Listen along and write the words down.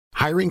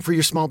Hiring for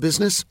your small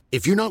business?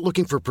 If you're not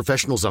looking for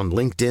professionals on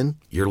LinkedIn,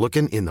 you're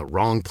looking in the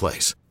wrong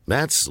place.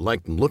 That's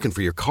like looking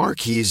for your car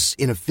keys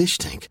in a fish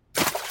tank.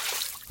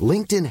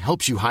 LinkedIn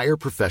helps you hire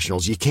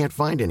professionals you can't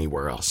find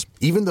anywhere else,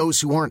 even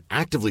those who aren't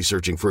actively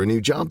searching for a new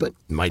job but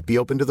might be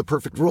open to the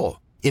perfect role.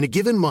 In a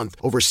given month,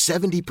 over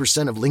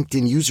 70% of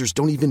LinkedIn users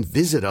don't even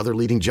visit other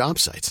leading job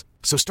sites.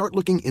 So start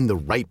looking in the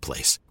right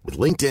place. With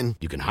LinkedIn,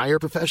 you can hire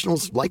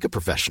professionals like a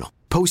professional.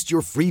 Post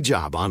your free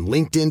job on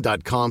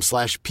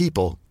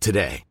linkedin.com/people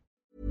today.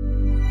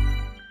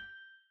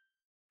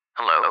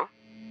 Hello?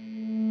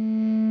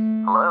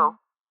 Hello?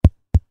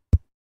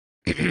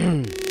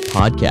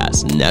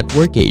 Podcast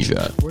Network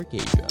Asia.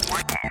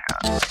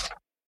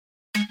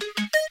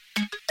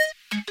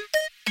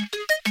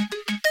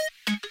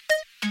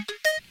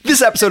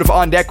 This episode of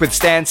On Deck with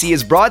Stancy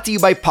is brought to you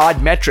by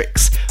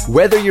Podmetrics.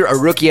 Whether you're a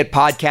rookie at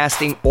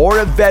podcasting or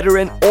a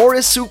veteran or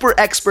a super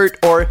expert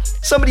or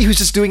somebody who's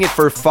just doing it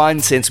for fun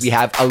since we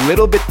have a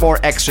little bit more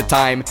extra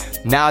time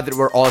now that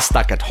we're all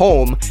stuck at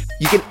home,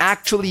 you can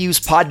actually use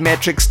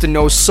Podmetrics to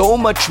know so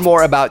much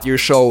more about your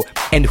show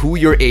and who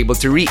you're able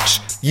to reach.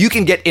 You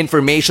can get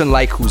information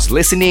like who's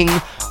listening,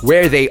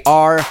 where they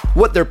are,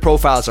 what their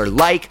profiles are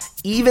like,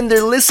 even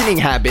their listening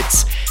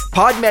habits.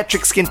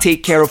 Podmetrics can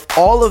take care of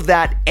all of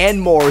that and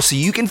more so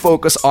you can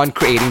focus on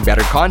creating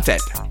better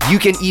content. You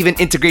can even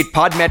integrate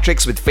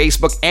Podmetrics with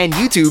Facebook and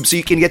YouTube so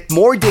you can get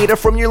more data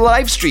from your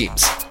live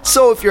streams.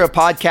 So if you're a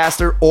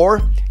podcaster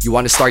or you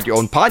want to start your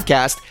own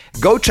podcast,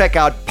 go check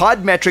out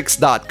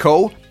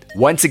podmetrics.co.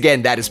 Once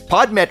again, that is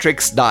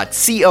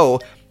podmetrics.co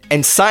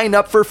and sign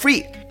up for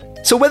free.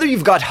 So whether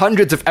you've got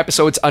hundreds of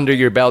episodes under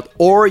your belt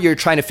or you're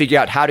trying to figure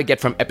out how to get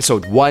from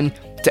episode 1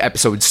 to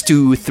episodes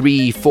 2,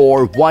 3,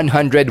 4,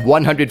 100,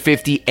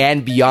 150,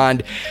 and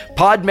beyond,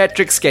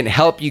 Podmetrics can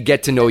help you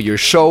get to know your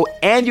show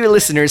and your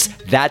listeners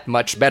that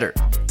much better.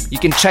 You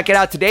can check it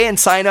out today and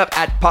sign up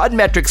at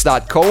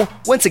podmetrics.co.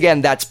 Once again,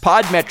 that's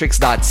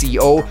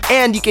podmetrics.co.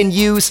 And you can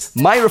use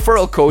my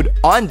referral code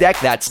ONDECK,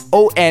 that's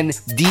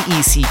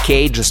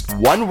ONDECK, just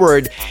one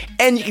word,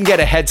 and you can get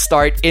a head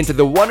start into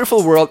the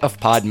wonderful world of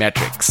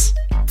Podmetrics.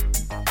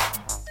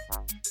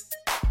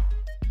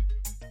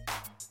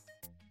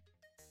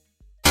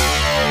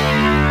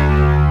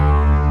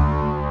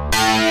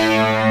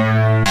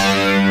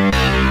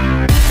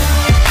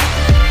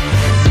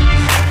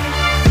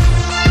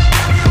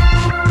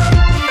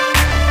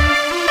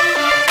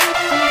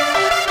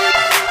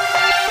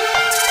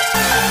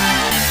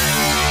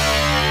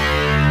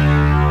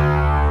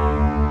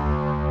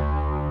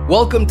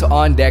 Welcome to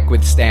On Deck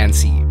with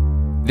Stancy.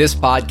 This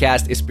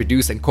podcast is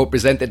produced and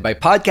co-presented by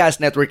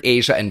Podcast Network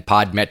Asia and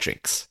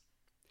Podmetrics.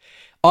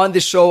 On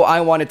this show,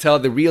 I want to tell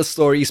the real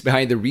stories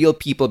behind the real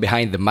people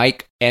behind the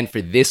mic. And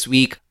for this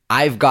week,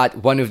 I've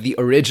got one of the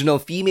original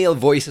female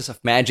voices of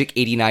Magic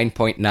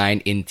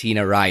 89.9 in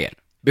Tina Ryan.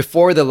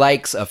 Before the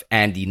likes of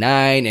Andy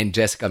Nine and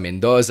Jessica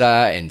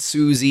Mendoza and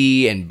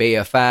Suzy and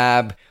Bea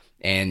Fab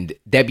and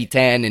Debbie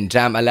Ten and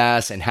Jam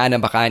Alas and Hannah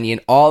Bacani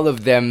and all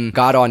of them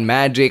got on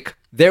Magic,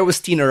 there was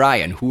Tina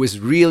Ryan, who was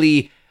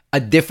really a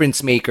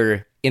difference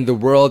maker in the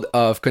world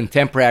of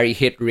contemporary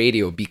hit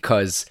radio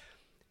because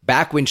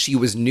back when she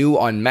was new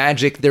on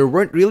Magic, there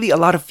weren't really a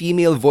lot of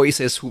female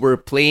voices who were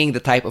playing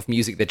the type of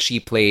music that she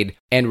played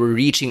and were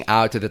reaching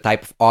out to the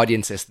type of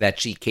audiences that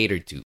she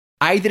catered to.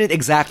 I didn't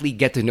exactly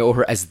get to know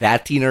her as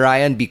that Tina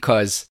Ryan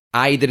because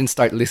I didn't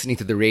start listening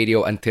to the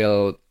radio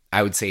until,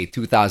 I would say,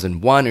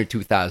 2001 or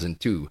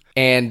 2002.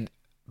 And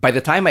by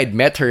the time I'd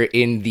met her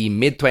in the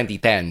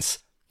mid-2010s,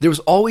 there was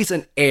always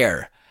an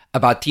air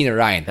about Tina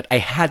Ryan that I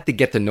had to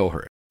get to know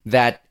her,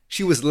 that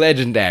she was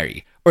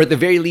legendary, or at the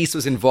very least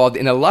was involved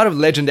in a lot of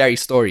legendary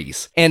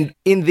stories. And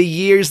in the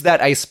years that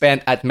I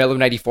spent at Mellow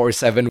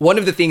 94.7, one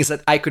of the things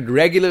that I could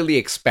regularly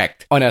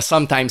expect on a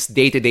sometimes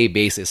day-to-day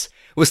basis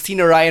was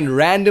Tina Ryan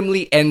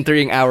randomly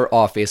entering our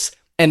office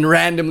and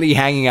randomly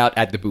hanging out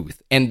at the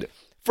booth. And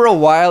for a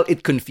while,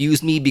 it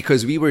confused me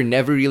because we were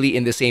never really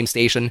in the same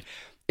station.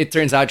 It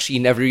turns out she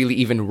never really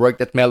even worked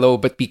at Mellow,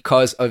 but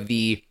because of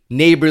the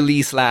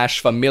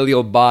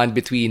neighborly/familial bond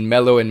between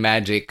Mellow and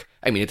Magic,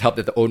 I mean, it helped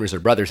that the owners are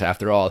brothers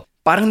after all,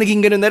 parang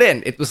naging ganun na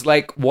rin. It was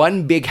like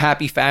one big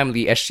happy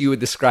family as she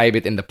would describe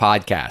it in the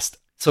podcast.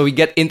 So we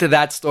get into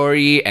that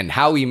story and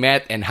how we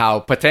met and how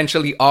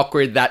potentially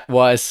awkward that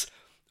was.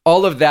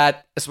 All of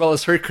that, as well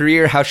as her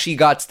career, how she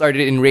got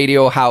started in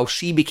radio, how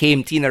she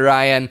became Tina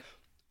Ryan.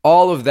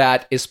 All of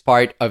that is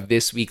part of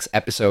this week's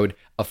episode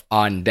of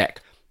On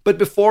Deck. But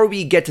before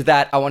we get to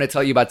that, I want to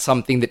tell you about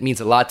something that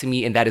means a lot to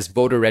me, and that is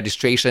voter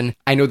registration.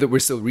 I know that we're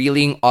still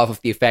reeling off of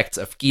the effects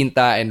of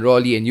Quinta and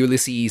Rolly and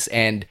Ulysses,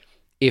 and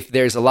if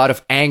there's a lot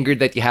of anger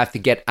that you have to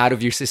get out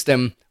of your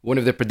system, one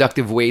of the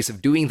productive ways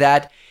of doing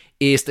that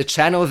is to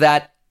channel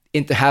that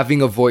into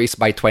having a voice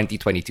by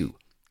 2022.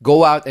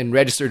 Go out and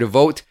register to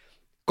vote.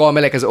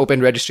 Comelec has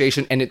opened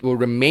registration, and it will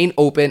remain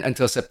open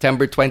until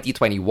September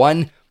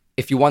 2021.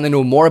 If you want to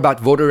know more about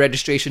voter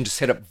registration, just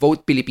hit up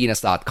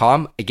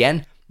votepilipinas.com.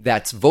 Again,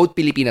 that's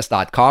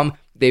votepilipinas.com.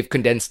 They've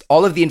condensed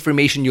all of the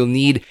information you'll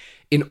need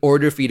in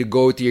order for you to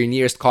go to your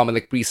nearest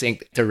Comelec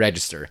precinct to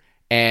register.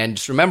 And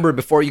just remember,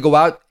 before you go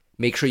out,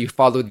 make sure you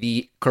follow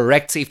the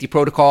correct safety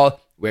protocol,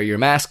 wear your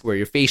mask, wear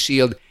your face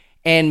shield,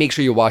 and make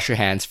sure you wash your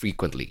hands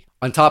frequently.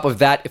 On top of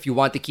that, if you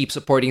want to keep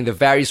supporting the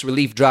various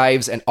relief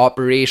drives and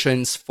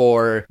operations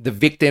for the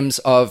victims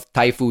of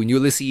Typhoon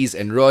Ulysses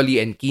and Rolly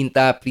and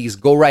Quinta, please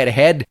go right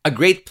ahead. A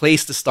great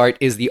place to start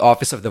is the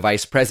Office of the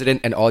Vice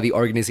President and all the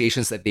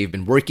organizations that they've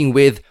been working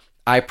with.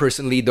 I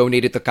personally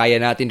donated to Kaya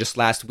Natin just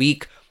last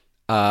week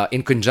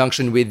in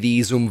conjunction with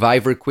the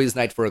Zoomvivor Quiz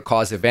Night for a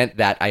Cause event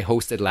that I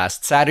hosted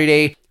last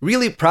Saturday.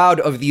 Really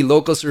proud of the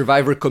local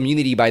survivor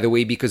community, by the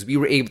way, because we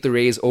were able to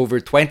raise over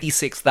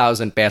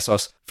 26,000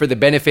 pesos for the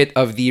benefit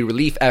of the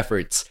relief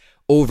efforts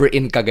over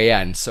in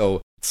Cagayan.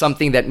 So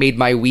something that made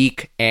my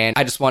week. And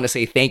I just want to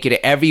say thank you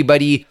to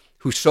everybody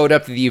who showed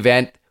up to the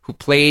event, who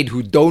played,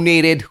 who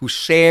donated, who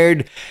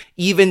shared,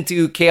 even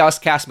to Chaos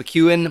Cass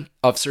McEwen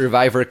of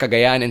Survivor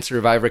Cagayan and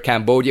Survivor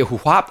Cambodia, who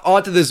hopped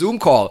onto the Zoom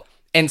call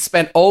and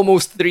spent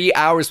almost 3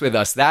 hours with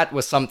us. That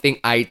was something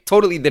I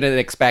totally didn't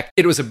expect.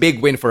 It was a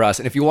big win for us.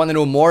 And if you want to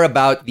know more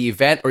about the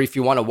event or if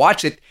you want to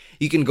watch it,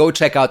 you can go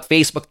check out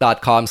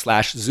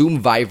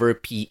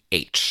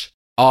facebook.com/ZoomVivorPH.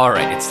 All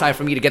right, it's time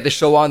for me to get the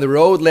show on the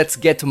road. Let's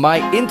get to my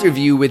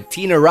interview with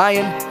Tina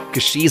Ryan,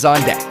 because she's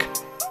on deck.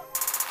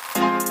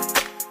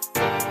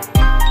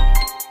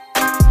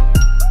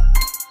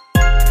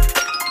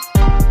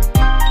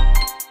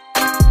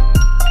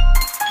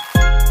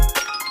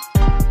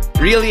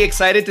 Really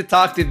excited to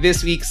talk to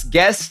this week's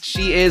guest.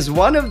 She is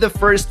one of the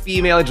first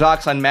female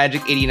jocks on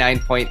Magic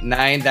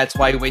 89.9. That's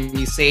why when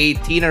you say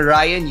Tina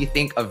Ryan, you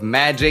think of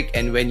Magic.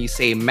 And when you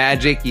say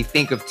Magic, you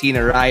think of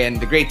Tina Ryan.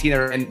 The great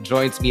Tina Ryan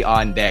joins me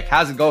on deck.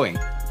 How's it going?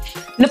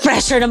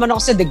 Na-pressure naman ako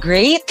sa The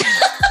Great.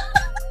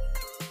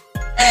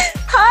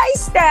 Hi,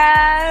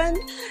 Stan!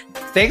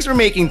 Thanks for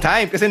making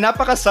time kasi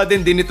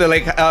napaka-sudden din ito,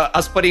 like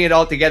us putting it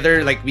all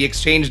together. Like we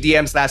exchanged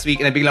DMs last week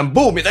and then biglang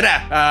boom, ito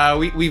na!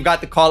 We've got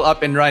the call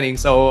up and running.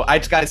 So I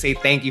just gotta say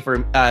thank you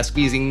for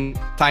squeezing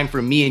time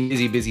for me in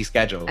busy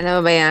schedule. Ano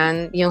ba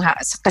yan? Yung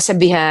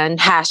kasabihan,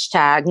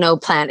 hashtag, no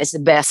plan is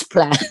the best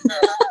plan.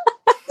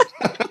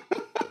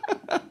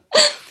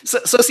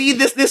 So see,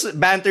 this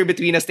banter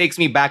between us takes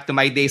me back to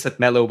my days at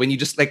Mellow when you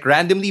just like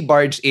randomly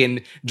barge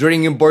in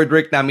during yung board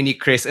work namin ni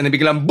Chris and then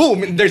biglang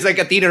boom, there's like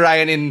a Tina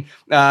Ryan in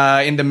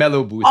the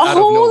Mellow booth out of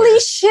nowhere. Holy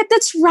shit,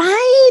 that's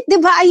right!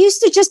 Diba? I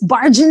used to just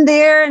barge in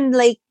there and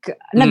like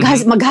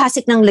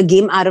maghasik ng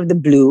lagim out of the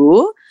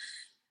blue.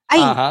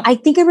 I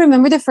think I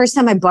remember the first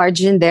time I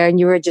barged in there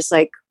and you were just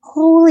like,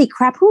 holy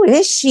crap, who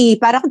is she?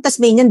 Parang kung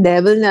Tasmanian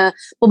devil na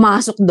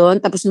pumasok doon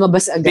tapos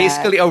lumabas agad.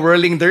 Basically a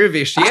whirling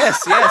dervish.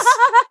 Yes.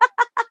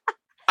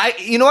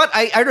 You know what?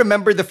 I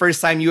remember the first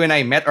time you and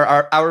I met, or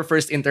our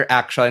first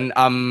interaction.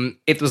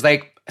 It was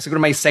like siguro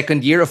my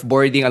second year of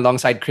boarding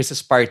alongside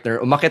Chris's partner.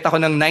 Umakyat ako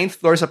ng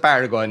 9th floor sa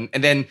Paragon,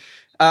 and then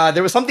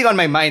there was something on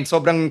my mind.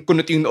 Sobrang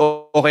kunot yung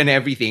okay and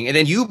everything. And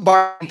then you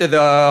barged into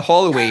the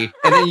hallway,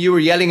 and then you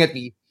were yelling at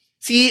me.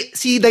 Si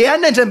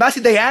Dayan, nandiyan ba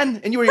si Dayan?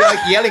 And you were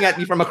like yelling at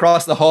me from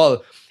across the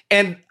hall.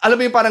 And alam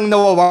mo yung parang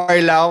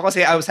nawawarla ako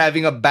kasi I was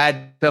having a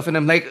bad self, and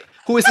I'm like,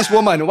 who is this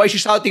woman? Why is she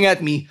shouting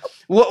at me?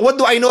 What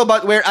do I know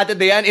about where Ate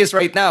Dayan is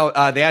right now?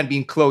 Dayan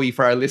being Chloe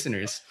for our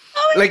listeners.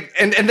 Like,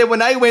 and then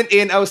when I went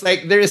in, I was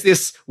like, there is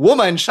this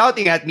woman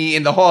shouting at me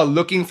in the hall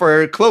looking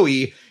for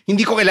Chloe.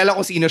 Hindi ko kilala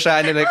kung sino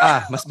siya. And I'm like,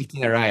 must be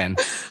Tina Ryan.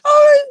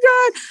 Oh my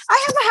God. I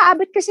have a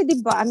habit kasi,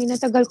 diba? I mean,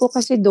 natagal ko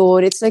kasi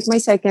doon. It's like my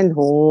second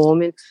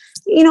home. And,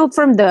 you know,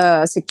 from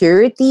the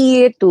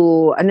security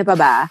to, ano pa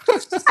ba?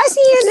 I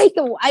see, like,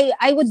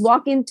 I would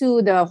walk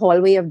into the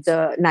hallway of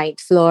the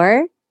 9th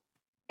floor.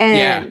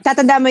 And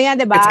tatanda mo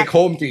yan, diba? It's like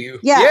home to you.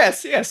 Yeah.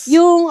 Yes.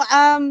 Yung,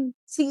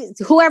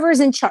 whoever's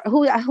in charge,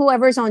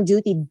 whoever's on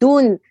duty,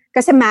 dun.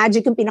 Kasi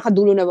Magic yung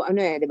pinakadulo na,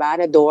 diba?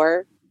 Na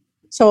door.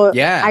 So,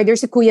 either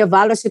si Kuya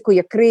Val o si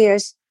Kuya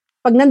Chris,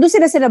 pag nandun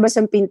sila sa labas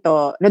ng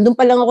pinto, nandun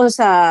pa lang ako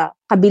sa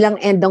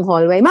kabilang end ng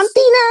hallway, Ma'am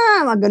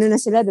Tina! Ganun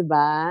na sila,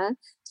 diba?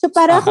 So,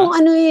 para kung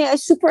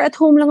super at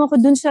home lang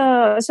ako dun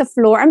sa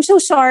floor. I'm so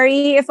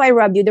sorry if I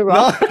rubbed you the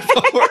wrong way. No,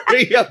 don't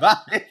worry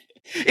about it.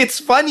 It's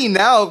funny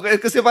now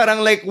kasi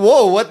parang like,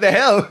 whoa, what the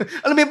hell?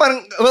 Alam mo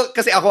parang, well,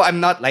 kasi ako, I'm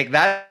not like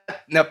that.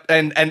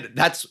 And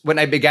that's when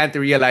I began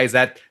to realize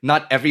that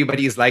not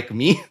everybody is like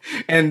me.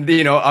 And,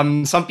 you know,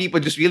 some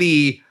people just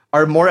really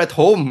are more at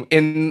home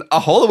in a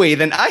hallway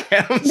than I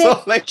am.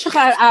 So like,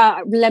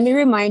 let me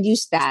remind you,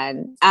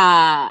 Stan,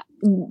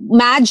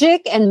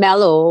 Magic and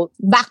Mellow,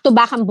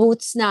 back-to-back ang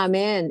booths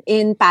namin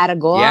in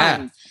Paragon.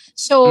 Yeah.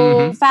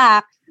 So, in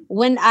fact,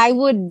 when I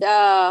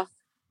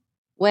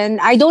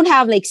don't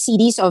have like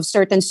CDs of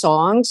certain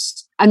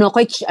songs,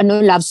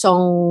 love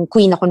song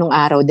queen ako nung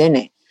araw din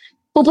eh.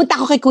 Pupunta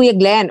ako kay Kuya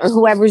Glenn or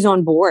whoever's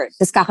on board.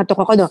 Tapos kakatok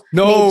ako doon.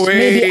 No way!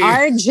 Maybe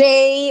RJ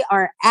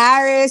or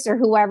Aris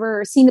or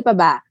whoever. Sino pa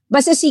ba?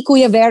 Basta si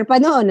Kuya Ver pa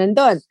noon,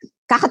 nandun.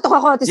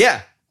 Kakatok ako. Tapos,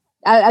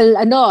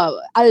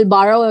 I'll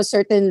borrow a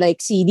certain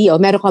like CD.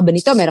 O, meron ka ba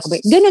nito? Meron ka ba?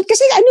 Ganun.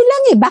 Kasi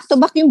lang eh, back to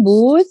back yung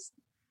booth.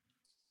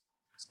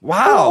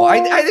 Wow,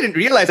 I didn't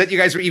realize that you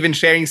guys were even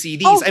sharing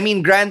CDs. Oh. I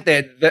mean,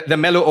 granted, the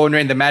Mellow owner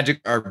and the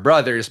Magic are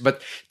brothers,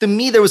 but to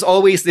me, there was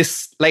always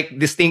this like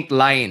distinct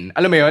line.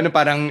 Alam mo yun,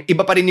 parang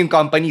iba pa rin yung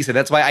company. So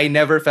that's why I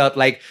never felt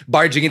like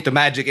barging into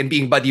Magic and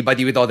being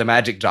buddy-buddy with all the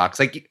Magic jocks.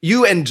 Like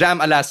you and Jam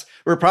Alas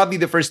were probably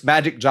the first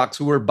Magic jocks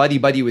who were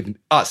buddy-buddy with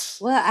us.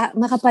 Well,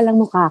 makapalang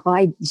mukha ko.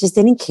 I just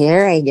didn't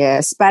care, I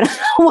guess. Parang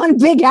one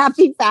big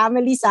happy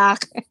family sa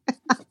akin.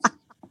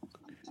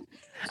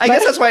 I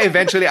guess that's why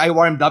eventually I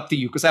warmed up to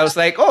you because I was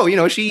like, oh,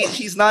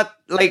 she's not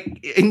like,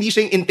 hindi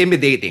siyang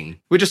intimidating,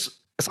 which is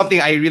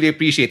something I really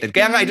appreciated.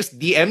 Kaya nga I just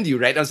DM'd you,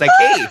 right? I was like,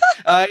 hey,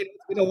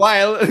 it's been a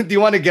while. Do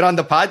you want to get on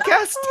the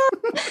podcast?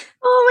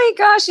 Oh my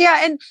gosh,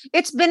 yeah. And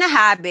it's been a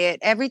habit.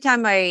 Every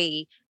time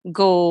I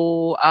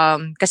go,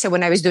 kasi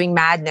when I was doing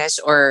Madness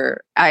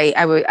or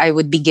I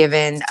would be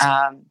given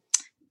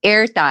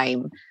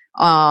airtime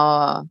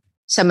sa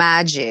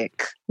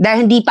Magic.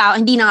 Dahil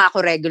hindi na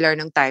ako regular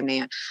ng time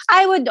na yun.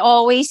 I would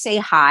always say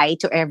hi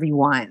to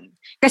everyone.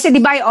 Kasi di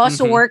ba I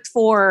also worked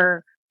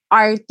for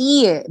RT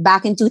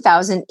back in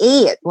 2008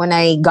 when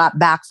I got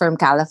back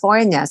from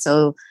California.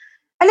 So,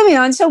 alam mo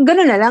yun? So,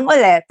 ganun na lang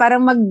ulit.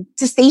 Parang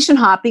mag-station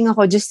hopping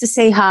ako just to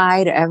say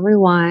hi to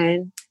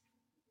everyone.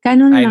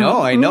 Ganun I know.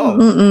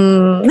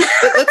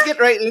 Let's get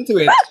right into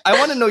it. I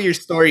want to know your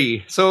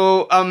story.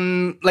 So,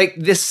 like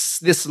this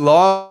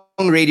long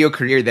radio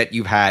career that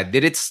you've had,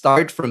 did it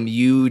start from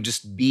you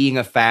just being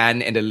a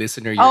fan and a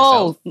listener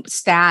yourself? Oh,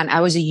 Stan,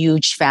 I was a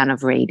huge fan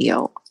of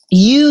radio.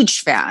 Huge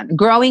fan.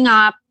 Growing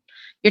up,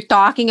 you're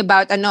talking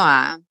about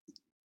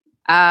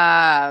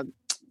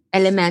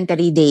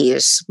elementary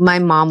days. My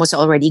mom was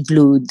already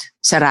glued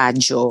sa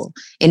radyo.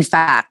 In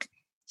fact,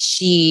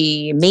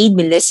 she made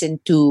me listen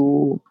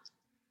to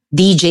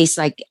DJs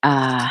like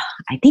I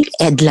think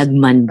Ed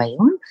Lagman ba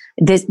yun?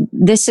 This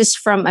is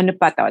from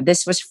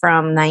This was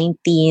from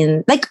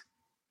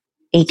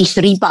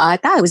 83 pa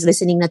ata. I was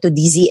listening na to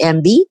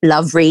DZMB,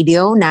 Love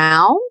Radio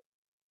now.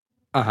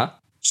 Uh-huh.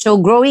 So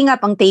growing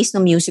up, ang taste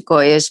ng music ko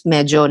is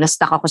medyo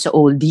na-stuck ako sa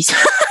oldies.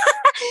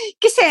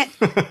 Kasi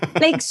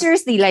like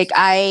seriously, like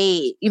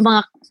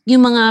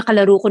yung mga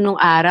kalaro ko nung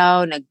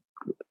araw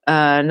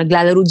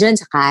naglalaro dyan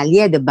sa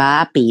kalye, 'di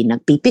ba?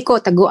 Nagpipiko,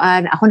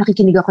 taguan. Ako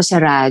nakikinig ako sa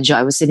radyo.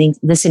 I was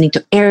listening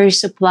to Air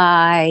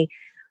Supply,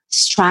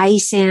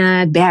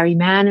 Streisand, Barry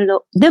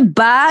Manilow. 'Di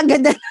ba?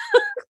 Ganda.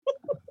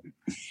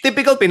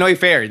 Typical Pinoy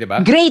fare, 'di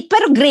ba? Great,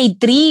 pero grade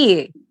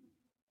 3.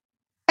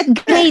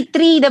 At grade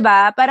 3, 'di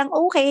ba? Parang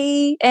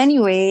okay.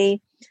 Anyway.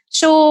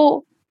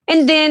 So,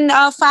 and then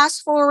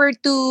fast forward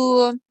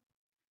to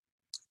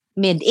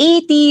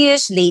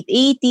mid-80s, late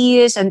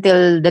 80s,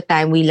 until the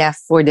time we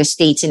left for the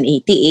States in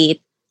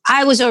 88,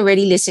 I was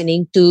already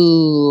listening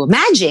to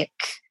Magic.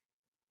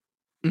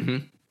 Mm-hmm.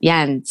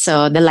 Yan.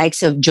 So, the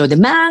likes of Joe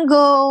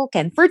DeMango,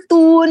 Ken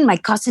Fortune. My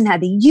cousin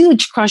had a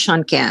huge crush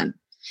on Ken.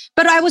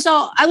 But I was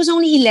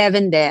only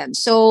 11 then.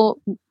 So,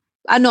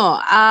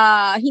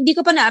 hindi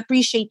ko pa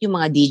na-appreciate yung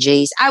mga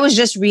DJs. I was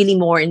just really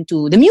more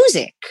into the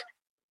music.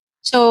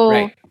 So,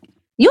 right.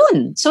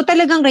 Yun. So,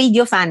 talagang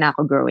radio fan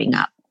ako growing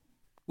up.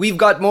 We've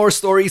got more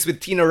stories with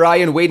Tina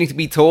Ryan waiting to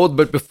be told,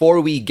 but before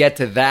we get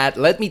to that,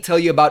 let me tell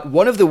you about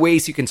one of the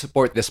ways you can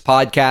support this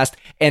podcast,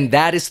 and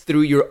that is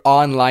through your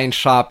online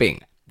shopping.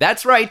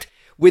 That's right.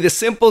 With a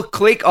simple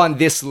click on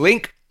this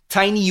link,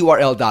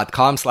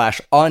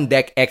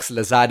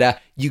 tinyurl.com/ondeckxlazada,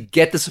 you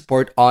get to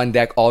support On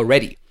Deck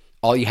already.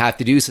 All you have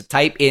to do is to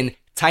type in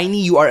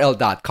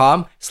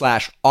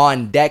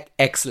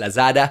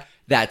tinyurl.com/ondeckxlazada.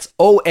 That's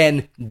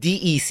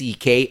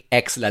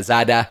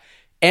ONDECKXLazada.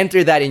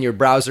 Enter that in your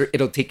browser.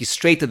 It'll take you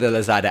straight to the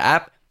Lazada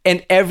app.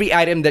 And every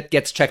item that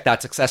gets checked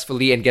out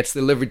successfully and gets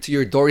delivered to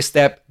your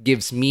doorstep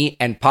gives me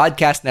and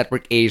Podcast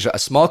Network Asia a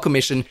small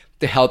commission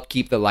to help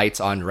keep the lights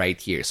on right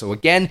here. So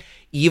again,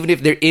 even if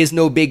there is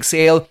no big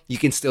sale,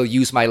 you can still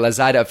use my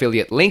Lazada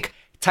affiliate link,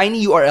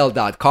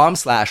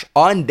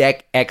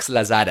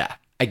 tinyurl.com/ondeckxlazada.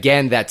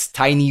 Again, that's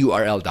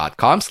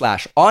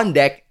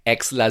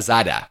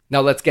tinyurl.com/ondeckxlazada.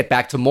 Now let's get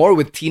back to more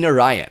with Tina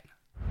Ryan.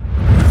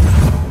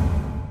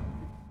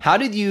 How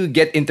did you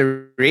get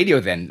into radio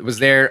then? Was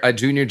there a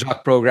junior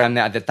jock program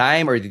at the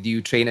time, or did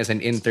you train as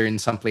an intern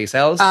someplace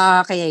else?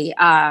 Okay.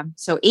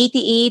 So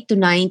 88 to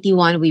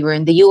 91, we were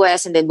in the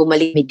US, and then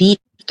bumalik mi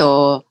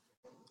dito.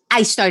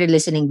 I started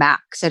listening back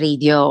sa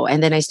radio,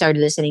 and then I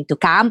started listening to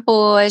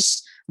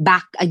Campus,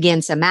 back again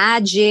sa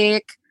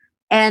Magic,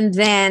 and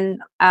then,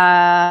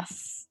 my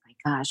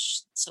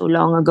gosh, so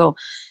long ago.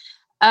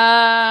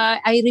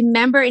 I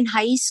remember in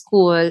high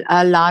school,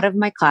 a lot of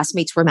my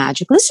classmates were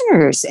Magic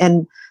listeners,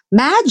 and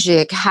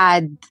Magic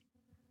had,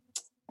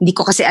 hindi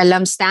ko kasi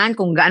alam, Stan,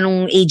 kung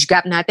anong age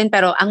gap natin,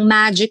 pero ang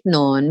Magic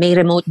noon, may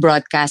remote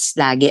broadcast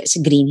lagi sa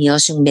Green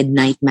Hills, yung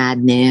Midnight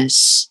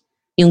Madness.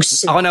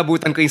 Ako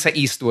nabutan ko yung sa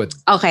Eastwood.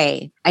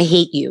 Okay, I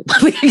hate you.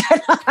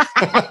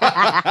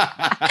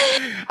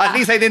 At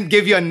least I didn't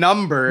give you a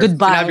number.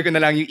 Goodbye. Sinabi ko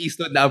na lang yung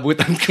Eastwood na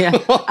abutan ko.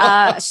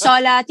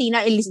 Sola,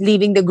 Tina is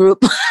leaving the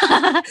group.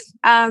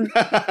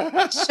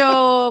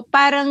 So,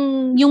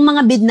 parang yung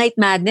mga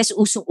Midnight Madness,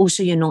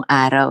 usong-uso yun nung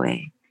araw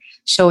eh.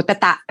 So,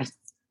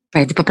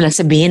 pwede pa pala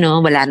sabihin,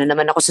 no? Wala na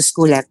naman ako sa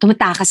school.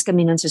 Tumatakas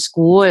kami nun sa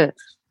school.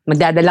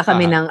 Magdadala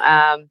kami ng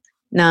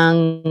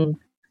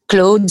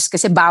clothes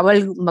kasi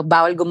bawal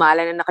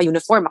gumala na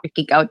naka-uniform,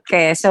 makikick out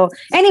ka. So,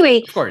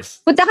 anyway, of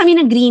course. Punta kami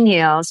ng Green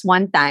Hills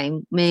one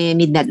time, may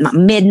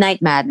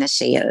midnight madness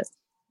sale.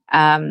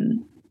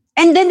 And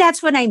then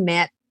that's when I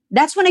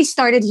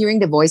started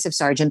hearing the voice of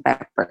Sergeant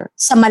Pepper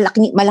sa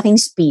malaking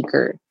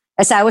speaker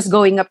as I was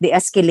going up the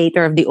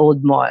escalator of the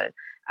old mall.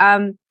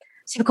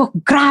 Sabi ko,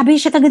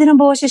 grabe, siya tagad ng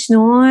boses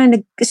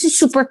noon. Kasi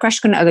super crush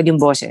ko na agad yung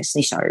boses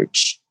ni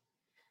Sarge.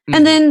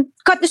 And then,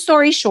 cut the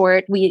story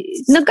short,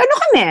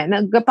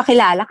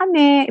 nagpakilala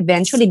kami,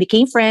 eventually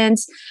became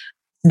friends.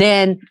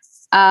 Then,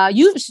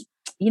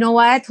 you know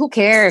what? Who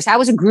cares? I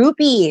was a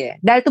groupie.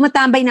 Dahil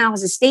tumatambay na ako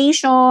sa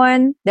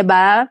station,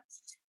 diba?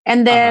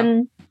 And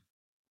then,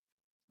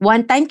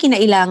 one time,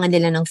 kinailangan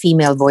nila ng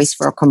female voice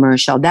for a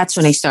commercial. That's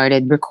when I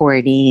started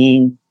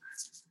recording.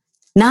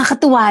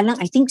 Nakakatuwa lang.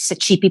 I think sa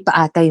Chippy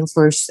pa ata yung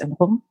first,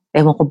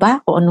 ewan ko ba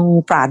kung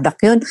anong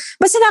product yun.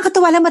 Basta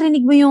nakakatuwa lang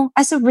marinig mo yung,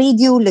 as a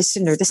radio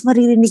listener, tapos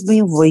maririnig mo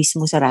yung voice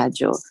mo sa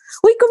radyo.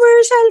 Uy,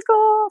 commercial ko!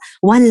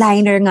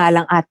 One-liner nga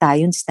lang ata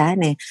yun, Stan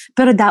eh.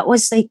 Pero that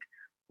was like,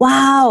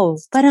 wow!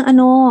 Parang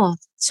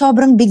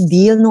sobrang big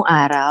deal nung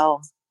araw.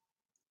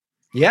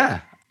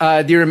 Yeah.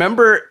 Do you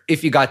remember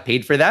if you got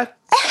paid for that?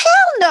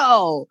 Hell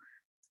no!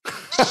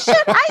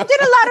 Shit, I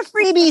did a lot of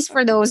freebies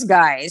for those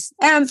guys.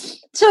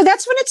 So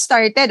that's when it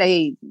started.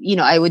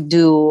 I would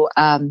do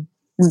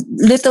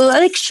little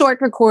like short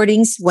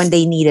recordings when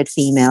they needed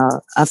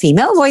female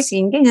voice,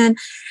 ganyan.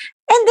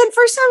 And then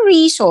for some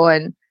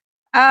reason,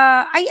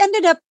 I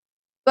ended up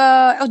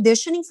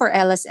auditioning for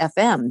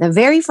LSFM, the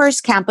very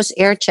first campus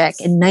air check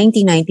in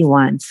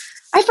 1991.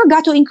 I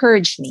forgot to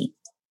encourage me.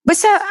 But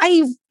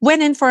I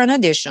went in for an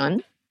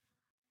audition,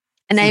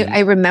 and I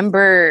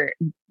remember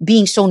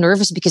being so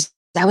nervous because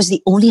I was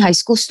the only high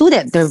school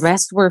student. The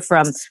rest were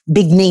from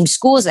big name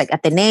schools like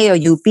Ateneo,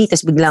 UP,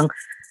 tas biglang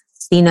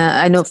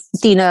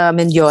Tina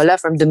Mendiola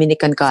from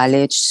Dominican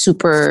College,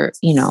 super,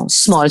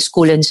 small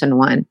school in San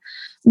Juan.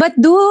 But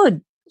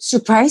dude,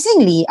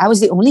 surprisingly, I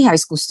was the only high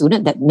school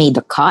student that made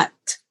the cut.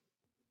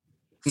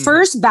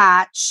 First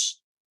batch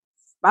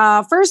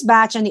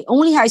and the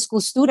only high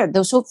school student.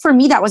 So for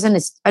me, that was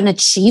an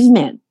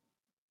achievement.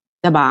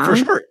 Diba? For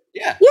sure,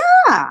 yeah.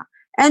 Yeah.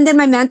 And then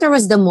my mentor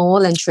was the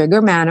Mole and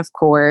Trigger Man, of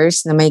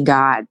course. Na my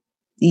God.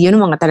 Yun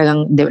ang mga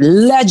talagang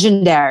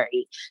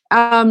legendary.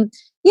 And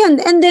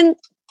then,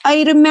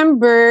 I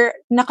remember,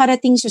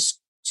 nakarating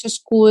sa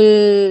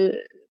school,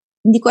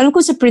 hindi ko alam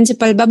kung sa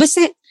principal ba,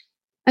 basta,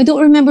 I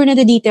don't remember na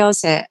the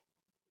details eh.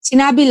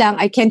 Sinabi lang,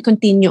 I can't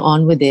continue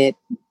on with it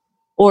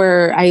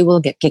or I will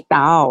get kicked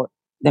out.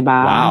 Diba?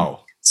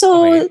 Wow.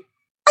 So, okay.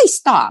 I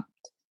stopped.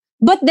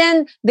 But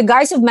then, the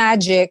guys of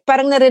Magic,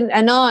 parang na rin,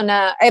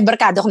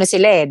 barkado ko na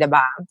sila eh,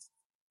 diba?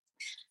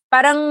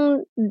 Parang,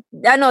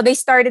 they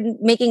started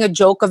making a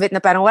joke of it na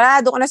parang,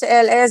 wala, doon ka na sa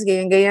LS,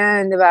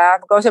 ganyan, di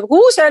ba? Sabi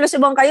ko, selos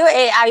ibang kayo,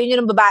 ayaw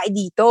nyo ng babae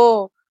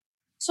dito.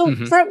 So,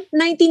 from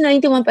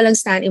 1991 pa lang,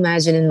 Stan,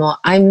 imagine mo,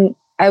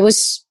 I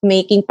was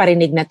making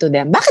parinig na to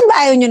them. Bakit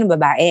ba ayaw nyo ng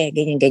babae?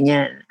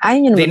 Ganyan. Ayaw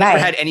nyo ng babae. They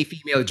never had any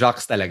female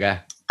jocks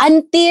talaga.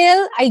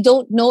 Until, I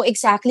don't know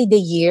exactly the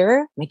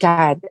year. My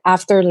God,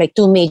 after like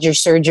 2 major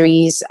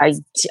surgeries,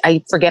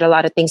 I forget a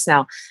lot of things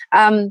now.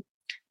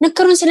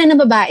 Nagkaroon sila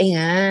ng babae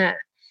nga.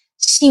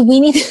 Si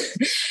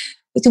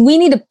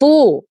Winnie the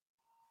Pooh.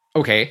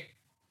 Okay.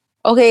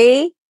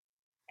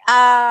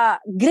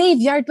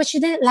 Graveyard, but she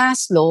didn't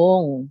last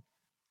long.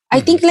 I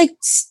think like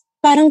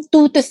parang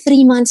 2 to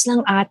 3 months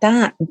lang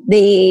ata.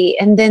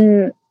 And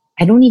then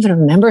I don't even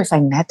remember if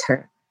I met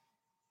her.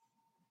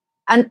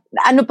 And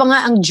ano pa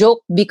nga ang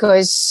joke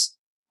because,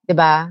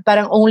 diba,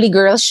 parang only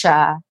girl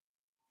siya.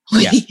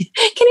 Yeah.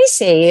 Can I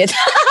say it?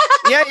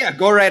 Yeah,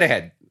 go right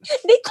ahead.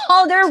 They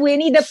called her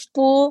Winnie the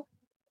Pooh.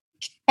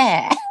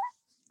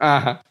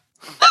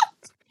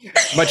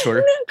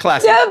 Mature.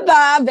 Classy.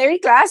 Diba? Very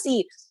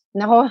classy.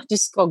 Nako,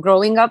 just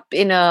growing up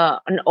in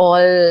an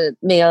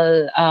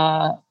all-male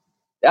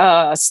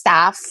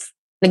staff,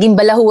 naging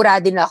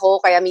balahura din ako.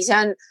 Kaya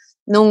minsan,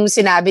 nung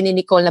sinabi ni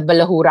Nicole na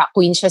balahura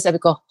queen siya, sabi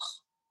ko,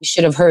 you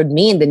should have heard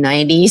me in the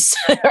 90s,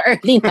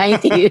 early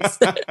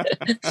 90s.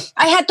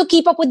 I had to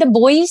keep up with the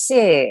boys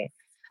eh.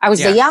 I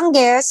was the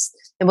youngest.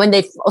 And when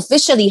they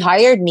officially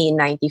hired me in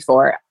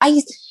 94,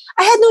 I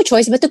had no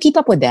choice but to keep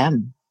up with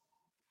them.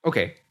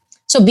 Okay.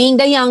 So being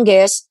the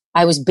youngest,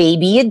 I was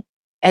babied.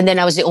 And then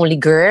I was the only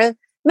girl.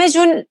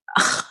 Medyo,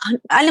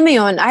 alam mo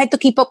yun, I had to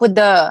keep up with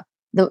the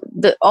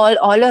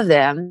all of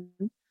them.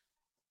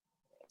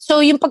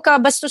 So yung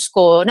pagkabastos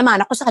ko,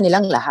 naman ako sa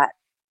kanilang lahat.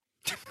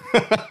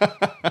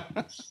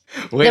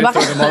 Way to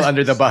throw them all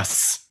under the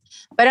bus.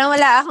 Parang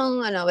wala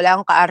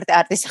akong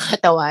kaarte-arte sa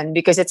katawan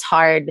because it's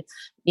hard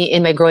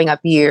in my growing up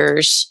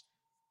years.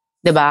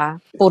 Diba?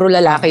 Puro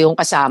lalaki yung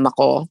kasama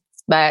ko.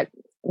 But,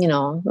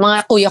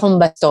 mga kuya kong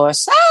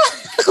bastos.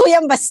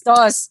 Kuyang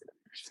bastos.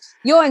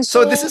 Yun,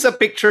 so this is a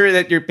picture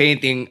that you're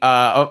painting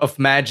of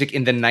Magic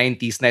in the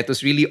 90s na it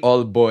was really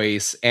all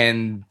boys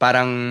and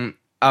parang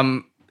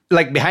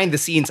like behind the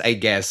scenes, I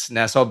guess,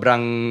 na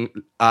sobrang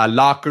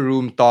locker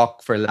room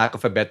talk, for lack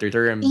of a better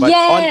term. But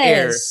on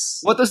air,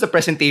 what was the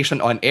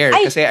presentation on air?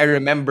 Because I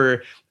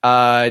remember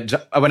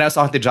when I was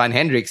talking to John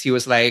Hendricks, he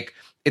was like,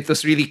 it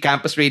was really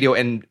campus radio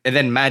and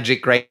then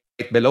Magic right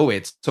below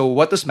it. So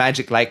what was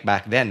Magic like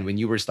back then when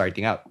you were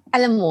starting out?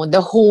 Alam mo,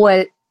 the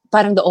whole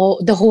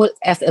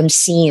FM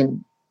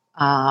scene,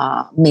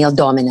 male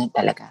dominant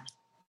talaga.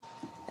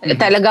 Mm-hmm.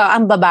 Talaga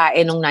ang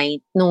babae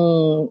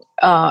nung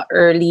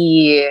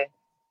early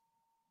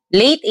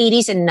late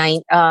 80s and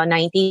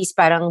 90s,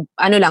 parang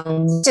ano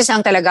lang,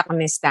 sisang talaga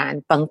kami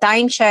stand. Pang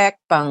time check,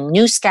 pang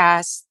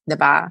newscast,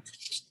 diba?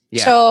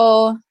 Yeah.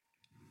 So,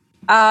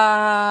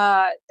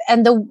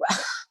 and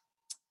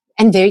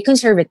very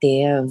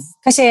conservative.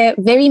 Kasi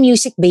very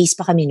music-based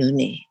pa kami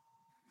noon eh.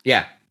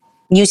 Yeah.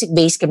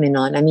 Music-based kami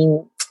noon. I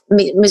mean,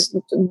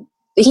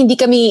 hindi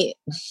kami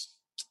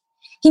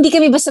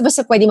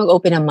basta-basta pwede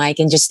mag-open a mic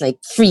and just like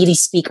freely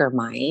speak our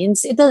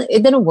minds. It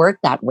didn't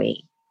work that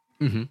way.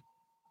 Mm-hmm.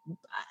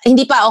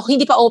 Hindi pa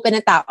open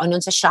ang tao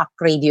noon sa shock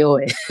radio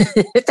eh.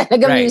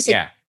 Talaga right,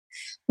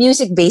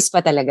 music-based pa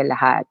talaga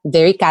lahat.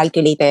 Very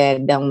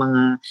calculated ang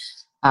mga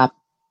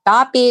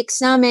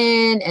topics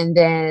namin, and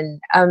then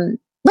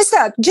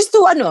basta just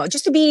to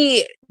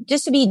be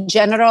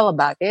general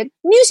about it,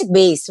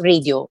 music-based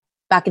radio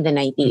back in the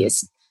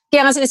 90s.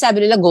 Kaya nga sinasabi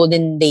nila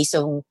golden days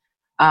ng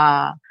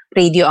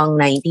radio ang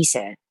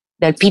 90s eh.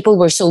 That people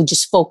were so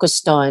just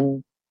focused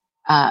on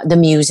the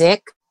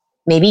music.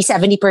 Maybe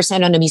 70%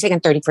 on the music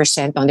and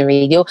 30% on the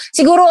radio.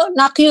 Siguro,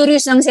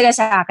 na-curious lang sila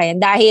sa akin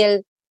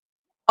dahil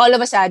all of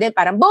a sudden,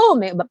 parang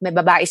boom, may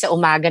babae sa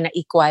umaga na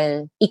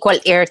equal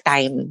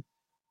airtime.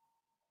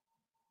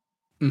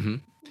 Mm-hmm.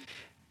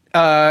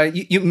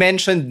 You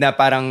mentioned na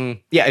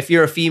parang, if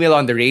you're a female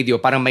on the radio,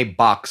 parang may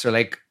box or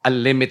like a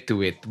limit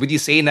to it. Would you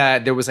say na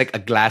there was like a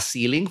glass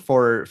ceiling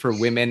for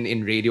women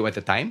in radio at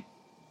the time?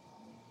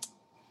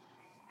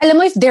 Alam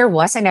mo, if there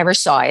was, I never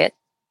saw it.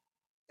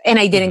 And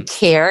I didn't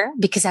care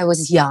because I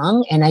was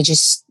young and I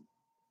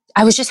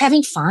was just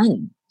having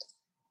fun.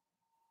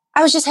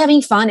 I was just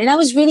having fun and I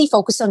was really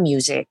focused on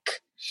music.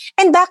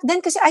 And back then,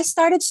 because I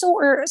started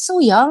so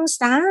young,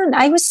 Stan.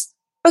 I was,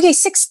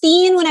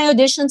 16 when I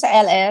auditioned sa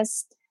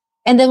LS.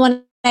 And then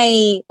when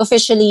I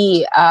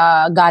officially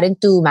got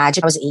into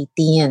Magic, I was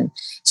 18.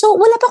 So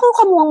wala pa akong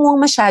kamuwang-muwang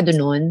masyado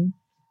nun.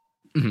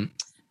 Mm-hmm.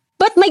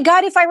 But my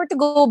God, if I were to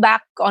go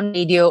back on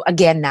radio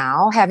again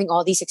now, having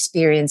all these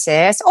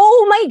experiences,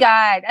 oh my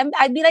God,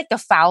 I'd be like the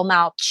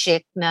foul-mouthed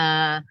chick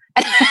na,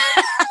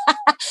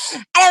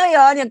 alam mo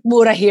yun, yung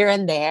mura here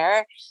and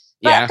there.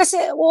 Yeah. Kasi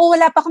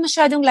wala pa ako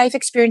masyadong life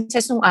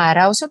experiences nung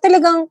araw. So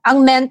talagang,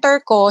 ang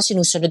mentor ko,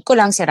 sinusunod ko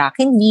lang si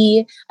Rakin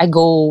V. I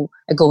go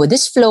with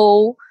this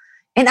flow.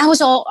 And I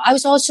was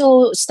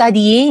also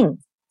studying.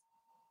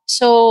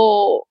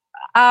 So,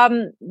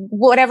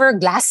 whatever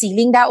glass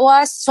ceiling that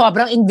was,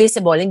 sobrang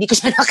invisible. Hindi ko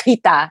siya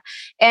nakita.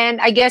 And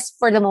I guess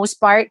for the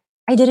most part,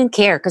 I didn't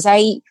care because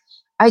I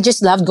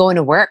just loved going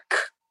to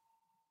work.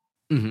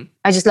 Mm-hmm.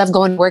 I just loved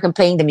going to work and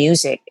playing the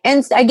music.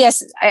 And I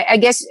guess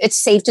it's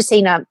safe to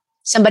say na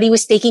somebody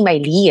was taking my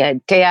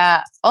lead.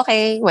 Kaya,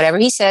 okay, whatever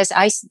he says,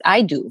 I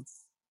do.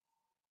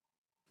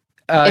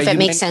 If it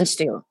makes sense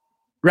to you.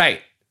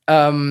 Right.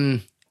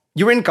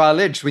 You were in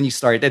college when you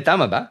started,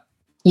 tama ba?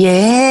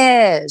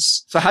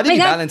 Yes. So how did you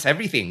balance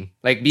everything?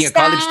 Like being a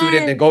college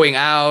student and going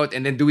out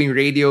and then doing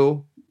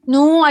radio?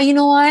 No, you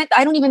know what?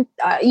 I don't even.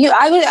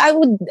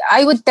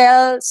 I would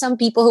tell some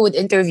people who would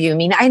interview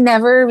me. I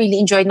never really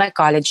enjoyed my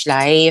college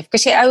life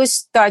kasi I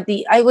was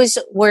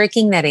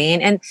working na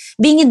rin, and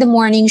being in the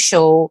morning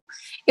show,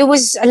 it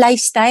was a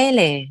lifestyle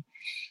eh.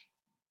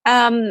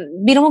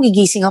 Biro mo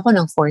gigising ako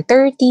ng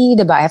 4:30,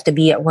 diba? I have to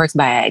be at work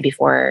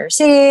before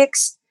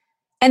 6.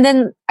 And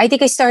then I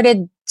think I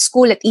started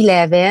school at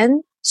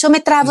 11. So may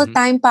travel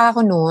time pa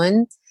ako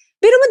noon.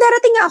 Pero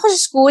madarating nga ako sa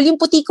school,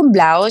 yung puti kong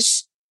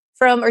blouse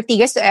from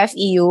Ortigas to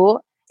FEU,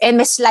 and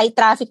may slight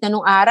traffic na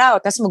nung araw,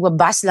 tapos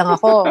magbabas lang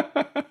ako.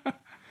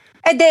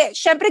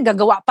 Syempre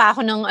gagawa pa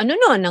ako ng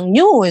ng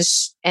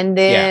news. And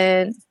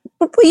then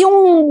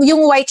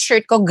yung white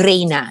shirt ko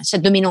gray na sa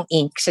dumi ng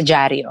ink sa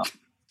dyaryo.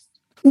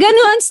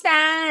 Ganon,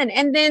 Stan.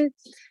 And then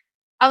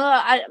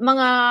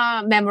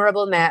mga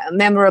memorable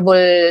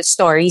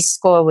stories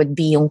ko would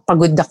be yung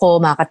pagod ako,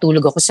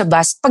 makatulog ako sa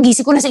bus.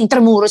 Pagising ko na sa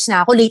Intramuros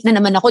na ako, late na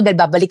naman ako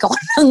dahil babalik ako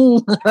ng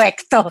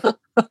recto.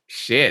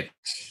 Shit.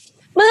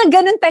 Mga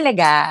ganun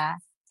talaga.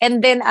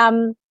 And then,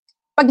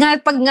 pag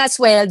nga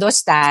sweldo,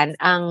 Stan,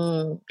 ang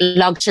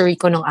luxury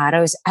ko nung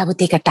araw is I would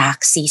take a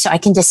taxi so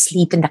I can just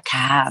sleep in the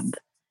cab.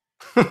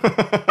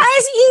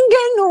 As in,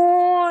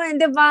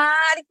 ganun. Diba?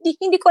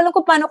 Hindi ko alam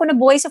kung paano ko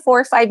nabuhay sa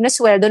 4-5 na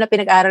sweldo na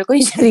pinag-aral ko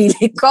yung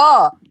sarili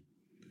ko.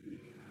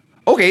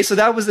 Okay, so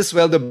that was the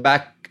sweldo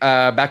back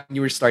when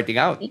you were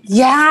starting out.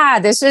 Yeah,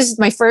 this was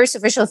my first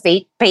official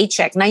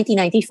paycheck,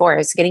 1994.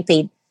 I was getting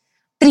paid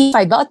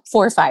 3-5, about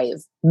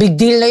 4-5. Big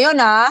deal na yun,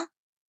 ah.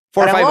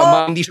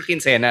 4-5, hindi siya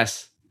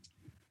quincenas.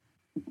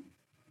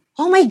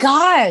 Oh my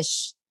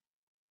gosh.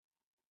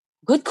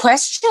 Good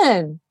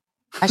question.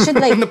 I should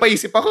like...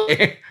 Napaisip ako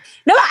eh.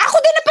 No, ako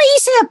din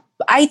napaisip.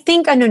 I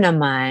think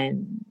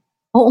naman.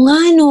 Oo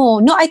nga, no.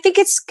 No, I think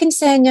it's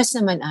quinceañas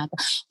naman ata.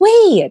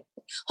 Wait.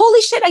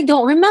 Holy shit, I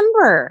don't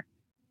remember.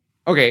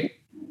 Okay.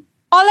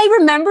 All I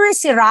remember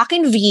is si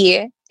Rockin'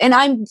 V, and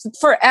I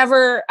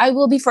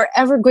will be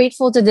forever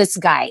grateful to this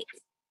guy.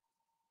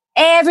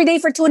 Every day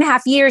for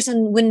 2.5 years,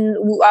 and when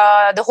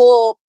the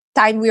whole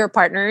time we were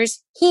partners,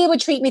 he would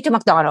treat me to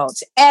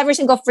McDonald's every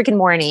single freaking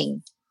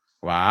morning.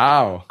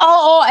 Wow.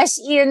 Oo, as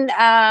in,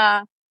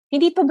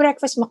 hindi pa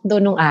breakfast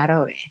McDo nung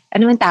araw eh.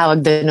 Ano man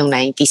tawag doon nung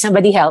 90s?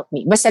 Somebody help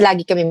me. Basta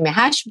lagi kami may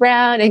hash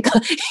brown. Hindi pa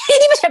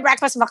siya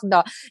breakfast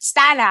McDo.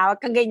 Stana, wag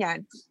kang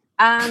ganyan.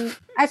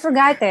 I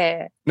forgot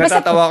eh.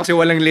 Natatawa kasi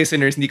walang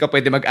listeners, hindi ka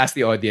pwede mag-ask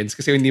the audience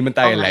kasi hindi man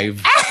tayo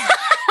live.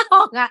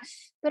 Oo nga.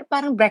 Pero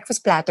parang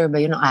breakfast platter ba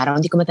yun nung araw?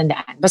 Hindi ko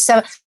matandaan.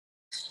 Basta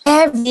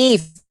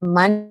every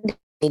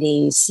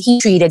Mondays, he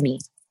treated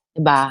me.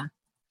 Diba?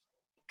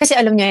 Kasi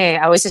alam niya eh,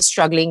 I was a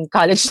struggling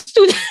college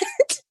student.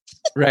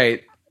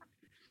 Right.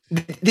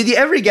 Did you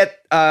ever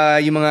get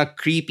yung mga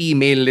creepy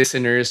male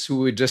listeners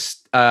who would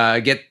just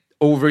get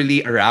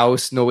overly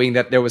aroused knowing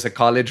that there was a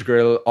college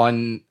girl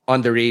on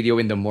the radio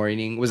in the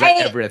morning? Was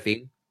that ever a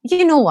thing?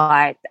 You know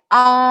what?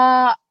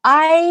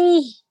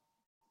 I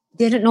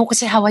didn't know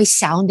kasi how I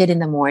sounded in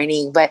the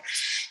morning, but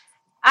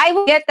I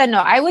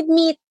would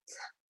meet,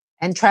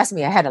 and trust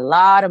me, I had a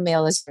lot of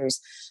male listeners,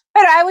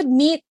 but I would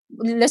meet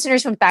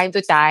listeners from time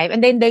to time,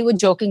 and then they would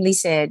jokingly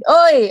say,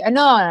 "Oy,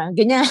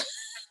 ganyan."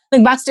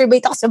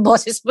 Nag-masturbate ako sa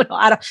boses mo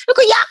noong araw.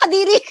 Kuya ka,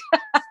 diri.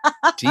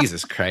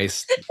 Jesus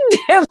Christ.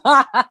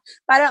 Diba?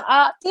 Parang,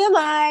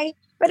 TMI.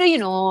 Pero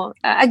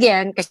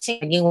again,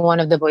 kasi naging one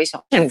of the boys,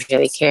 I didn't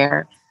really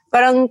care.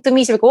 Parang to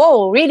me, sabi ko,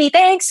 whoa, really?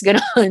 Thanks?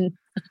 Ganon.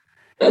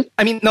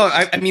 I mean, no,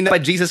 I mean,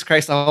 but Jesus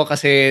Christ ako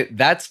kasi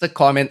that's the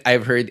comment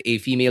I've heard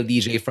a female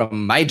DJ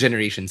from my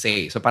generation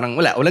say. So parang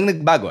walang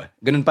nagbago.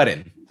 Ganun pa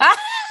rin.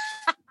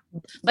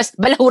 Bas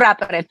balahura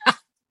pa rin.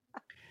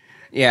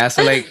 Yeah,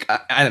 so like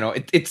I don't know,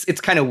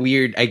 it's kind of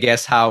weird, I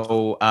guess, how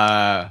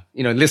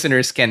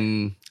listeners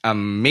can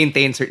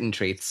maintain certain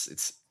traits.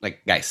 It's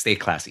like, guys, stay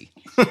classy.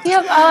 I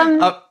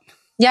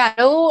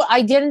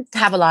didn't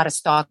have a lot of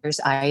stalkers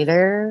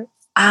either.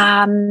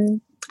 I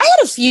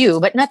had a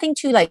few, but nothing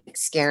too like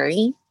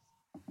scary.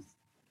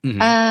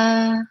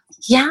 Mm-hmm.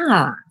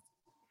 Yeah,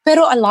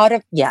 pero a lot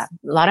of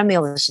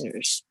male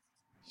listeners.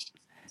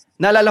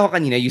 Naalala ko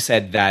kanina, you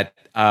said that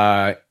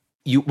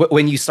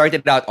when you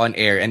started out on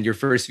air and your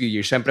first few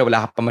years, syempre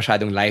wala ka pa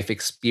masyadong life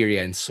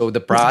experience. So the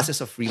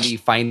process of really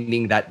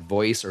finding that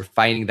voice or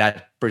finding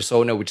that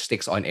persona which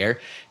sticks on air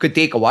could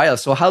take a while.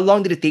 So how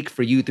long did it take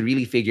for you to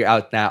really figure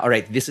out na, all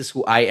right, this is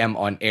who I am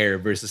on air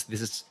versus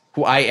this is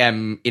who I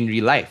am in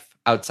real life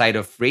outside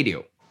of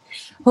radio?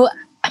 Well,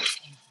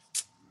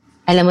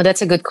 alam mo,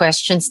 that's a good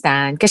question,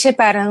 Stan. Kasi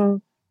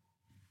parang,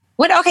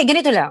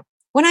 ganito lang.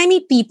 When I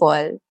meet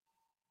people,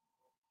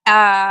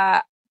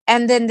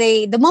 and then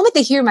the moment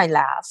they hear my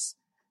laugh,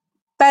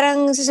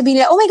 parang sasabihin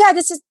nila, oh my God,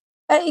 this is,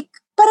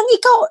 parang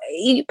ikaw,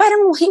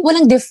 parang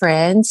walang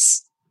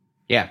difference.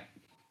 Yeah.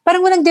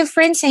 Parang walang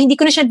difference. Hindi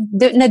ko na siya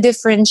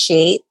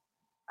na-differentiate.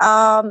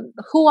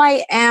 Who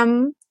I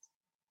am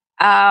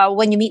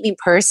when you meet me in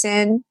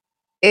person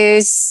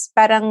is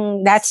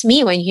parang, that's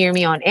me when you hear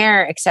me on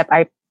air, except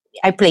I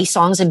play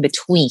songs in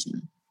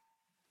between.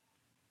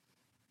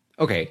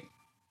 Okay.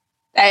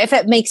 If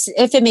it makes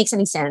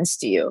any sense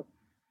to you.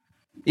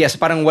 Yes,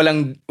 parang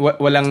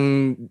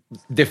walang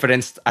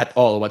difference at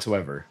all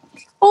whatsoever.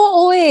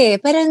 Oo eh.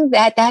 Parang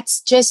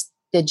that's just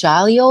the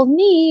jolly old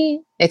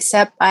me.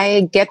 Except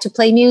I get to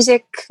play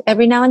music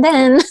every now and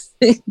then.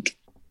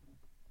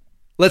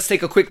 Let's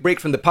take a quick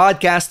break from the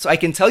podcast so I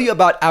can tell you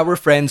about our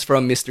friends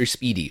from Mr.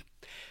 Speedy.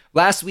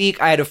 Last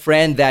week, I had a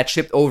friend that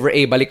shipped over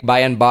a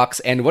Balikbayan box,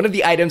 and one of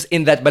the items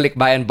in that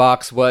Balikbayan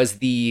box was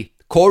the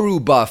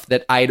Koru buff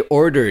that I'd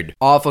ordered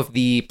off of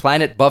the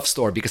Planet Buff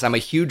store because I'm a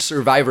huge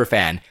Survivor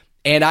fan.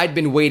 And I'd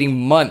been waiting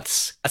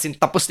months. As in,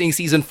 tapos na yung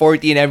season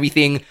 40 and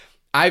everything.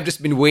 I've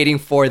just been waiting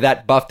for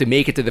that buff to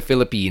make it to the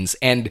Philippines.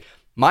 And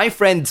my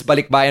friend's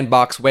Balikbayan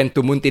box went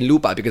to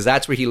Muntinlupa because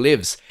that's where he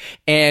lives.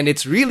 And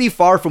it's really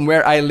far from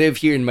where I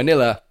live here in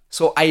Manila.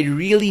 So I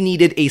really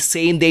needed a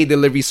same-day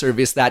delivery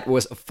service that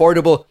was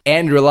affordable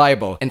and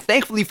reliable. And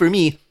thankfully for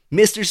me,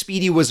 Mr.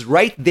 Speedy was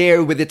right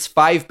there with its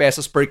 5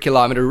 pesos per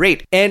kilometer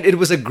rate. And it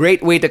was a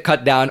great way to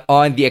cut down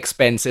on the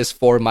expenses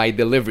for my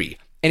delivery.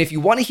 And if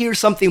you want to hear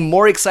something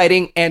more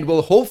exciting and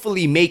will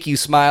hopefully make you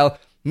smile,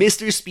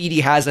 Mr.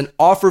 Speedy has an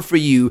offer for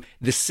you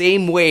the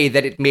same way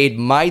that it made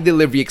my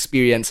delivery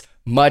experience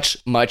much,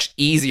 much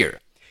easier.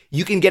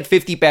 You can get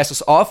 50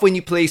 pesos off when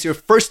you place your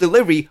first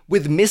delivery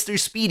with Mr.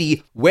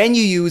 Speedy when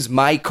you use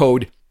my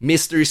code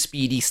Mr.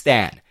 Speedy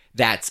Stan.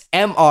 That's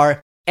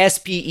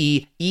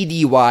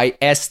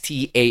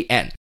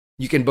MrSpeedystan.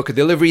 You can book a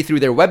delivery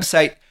through their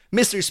website,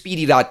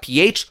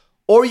 mrspeedy.ph,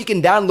 or you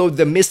can download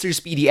the Mr.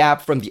 Speedy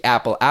app from the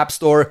Apple App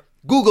Store,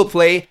 Google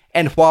Play,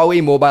 and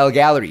Huawei Mobile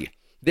Gallery.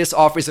 This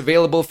offer is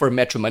available for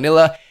Metro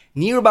Manila,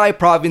 nearby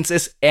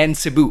provinces, and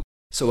Cebu.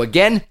 So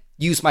again,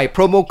 use my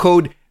promo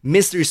code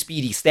Mr.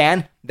 Speedy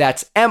Stan.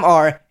 That's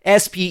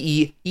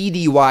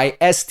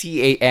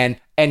MrSpeedystan,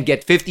 and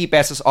get 50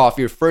 pesos off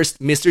your first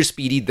Mr.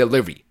 Speedy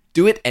delivery.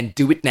 Do it and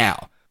do it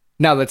now.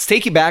 Now let's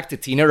take you back to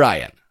Tina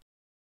Ryan.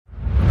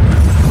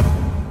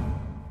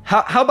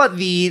 How about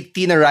the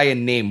Tina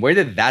Ryan name? Where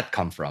did that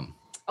come from?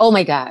 Oh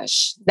my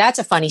gosh, that's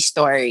a funny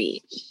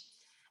story.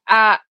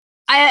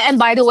 And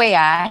by the way,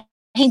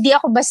 hindi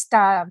ako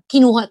basta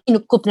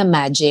kinukup na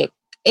magic.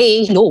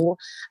 Hello,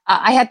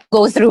 I had to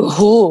go through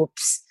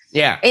hoops.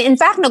 Yeah. In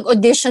fact,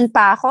 nag-audition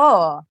pa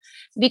ako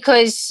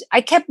because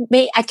I kept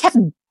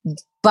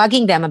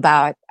bugging them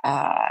about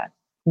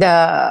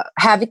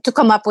having to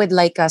come up with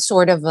like a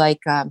sort of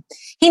like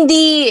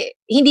hindi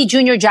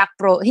junior jack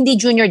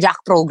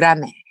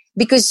program eh.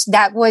 Because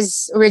that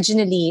was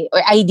originally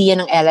idea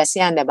ng LS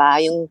yan,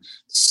 diba? Yung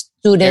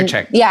student...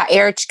 Air check. Yeah,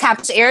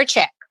 campus air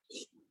check.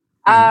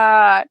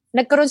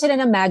 Nagkaroon sila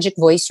ng Magic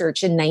Voice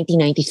Search in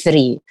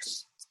 1993.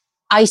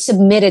 I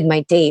submitted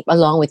my tape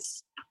along with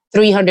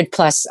 300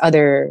 plus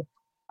other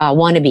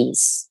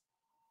wannabes.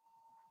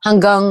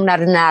 Hanggang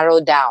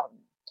narrow down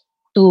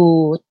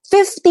to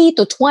 50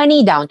 to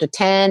 20, down to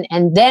 10,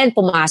 and then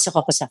pumasok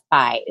ako sa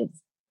 5.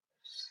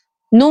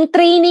 Nung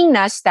training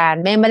na,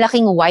 Stan, may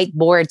malaking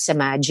whiteboard sa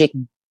Magic.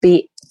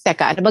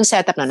 Teka, ano bang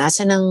setup na?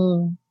 Nasa ng...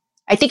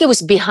 I think it was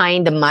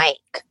behind the mic.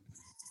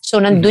 So,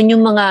 nandun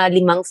yung mga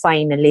 5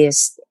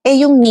 finalists.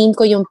 Yung name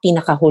ko yung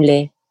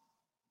pinakahuli.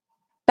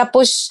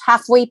 Tapos,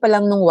 halfway pa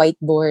lang nung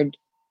whiteboard.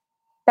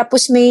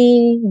 Tapos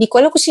di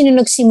ko alam kung sino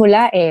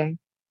nagsimula eh.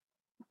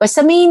 Basta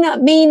may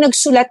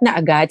nagsulat na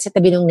agad sa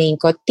tabi ng name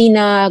ko,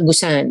 Tina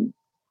Gusan.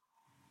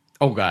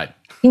 Oh God.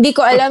 Hindi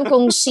ko alam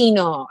kung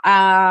sino.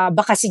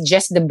 Baka si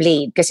Jess the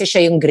Blade kasi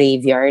siya yung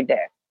graveyard.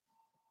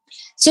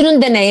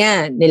 Sinundan na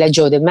yan. Nila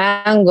Joe De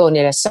Mango,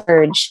 nila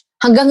Serge.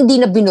 Hanggang hindi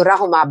na binura,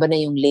 humaba na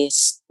yung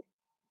list.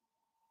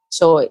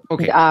 So,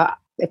 okay.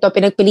 Ito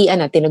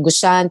pinagpilian na.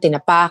 Tinagusan,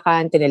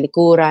 tinapakan,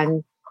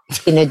 tinalikuran.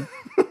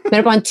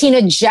 Meron pa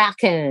Tina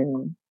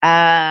Jacken.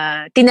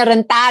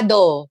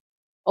 Tinarantado.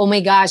 Oh my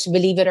gosh,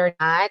 believe it or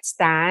not,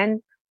 Stan.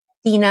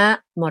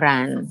 Tina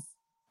Moran.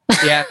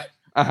 Yeah.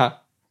 Uh-huh.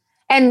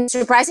 And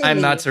surprisingly... I'm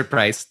not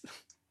surprised.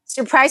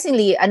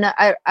 Surprisingly,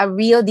 a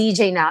real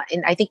DJ now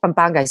in, I think,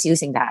 Pampanga is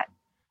using that.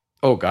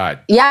 Oh,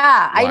 God.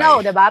 Yeah, Why? I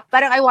know, diba?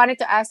 Parang I wanted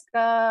to ask,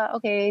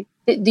 okay,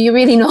 do you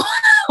really know?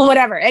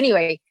 Whatever.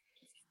 Anyway,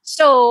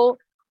 so,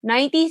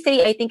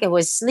 93, I think it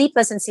was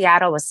Sleepless in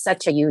Seattle was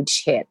such a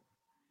huge hit.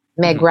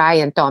 Meg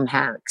Ryan, Tom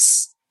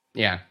Hanks.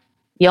 Yeah.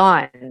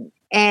 Yon.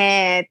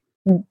 And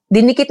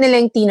dinikit nila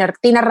yung Tina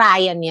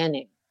Ryan yan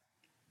eh.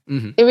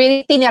 Mm-hmm.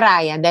 Really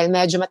tinirayan dahil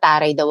medyo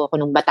mataray daw ako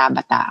nung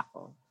bata-bata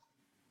ako.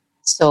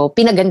 So,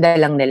 pinaganda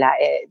lang nila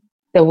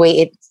the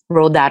way it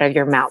rolled out of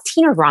your mouth.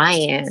 Tina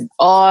Ryan.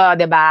 Oh,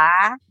 diba?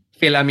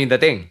 Kailangan may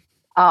dating.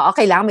 Oo,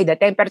 kailangan may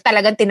dating. Pero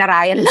talagang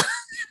tinarayan lang.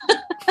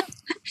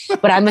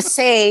 But I must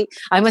say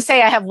I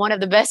have one of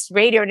the best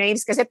radio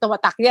names kasi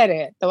tumatak yan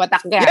eh.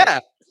 Tumatak yan.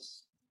 Yeah.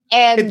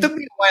 And it took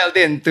me a while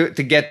then to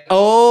get,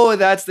 oh,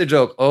 that's the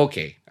joke.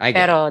 Okay, I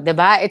get pero,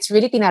 diba, it's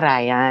really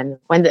tinarayan.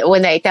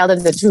 When I tell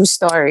them the true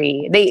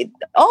story,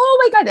 oh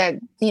my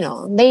God,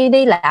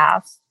 they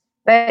laugh.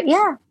 But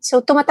yeah,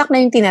 so tumatak na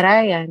yung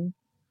tinarayan.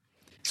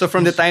 So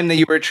from the time that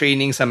you were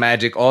training sa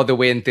Magic all the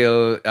way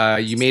until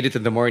you made it to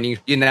the morning,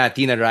 yun na,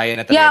 Tina Ryan.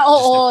 At yeah,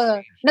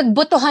 oo.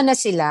 Nagbotohan na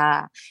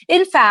sila.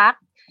 In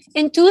fact,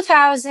 in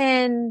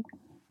 2000...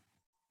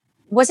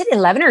 was it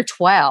 11 or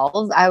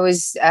 12? I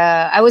was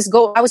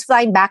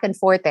flying back and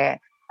forth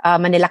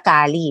Manila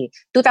Cali.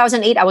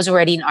 2008 I was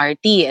already in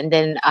RT, and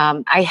then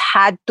I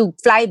had to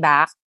fly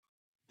back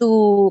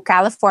to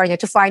California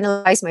to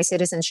finalize my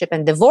citizenship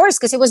and divorce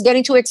because it was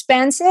getting too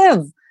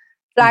expensive.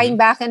 Flying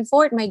back and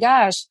forth, my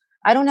gosh.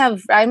 I'm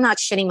not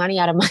shitting money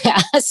out of my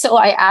ass, so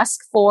I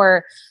asked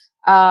for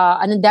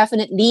an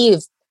indefinite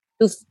leave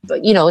to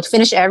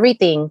finish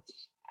everything.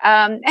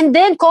 And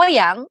then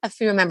Koyang, if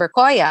you remember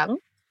Koyang.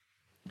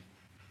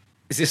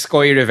 Is this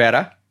Koy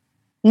Rivera?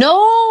 No!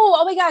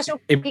 Oh my gosh.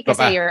 Okay,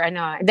 kasi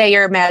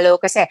you're mellow.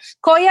 Kasi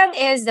Koyang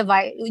is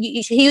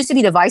he used to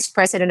be the vice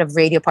president of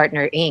Radio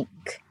Partners Inc.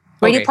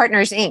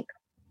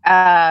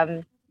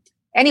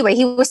 Anyway,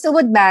 he was still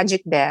with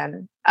Magic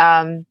then.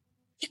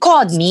 He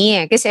called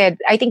me kasi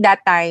I think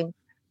that time,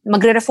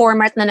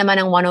 magre-reformat na naman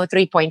ng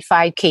 103.5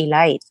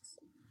 K-Light.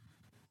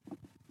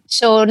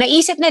 So,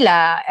 naisip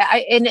nila,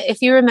 and if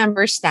you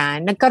remember,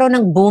 Stan, nagkaroon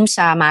ng boom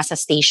sa masa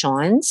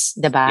stations,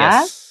 diba?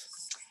 Yes.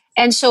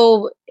 And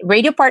so,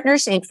 Radio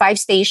Partners Inc., 5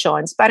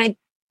 stations, parang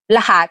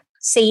lahat,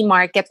 same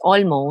market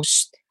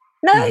almost.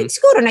 Na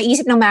siguro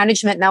naisip ng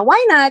management na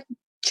why not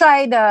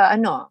try the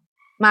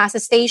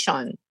masa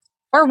station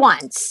or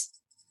once.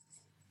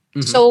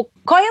 So,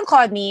 Koyang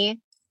called me.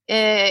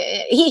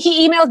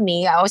 He emailed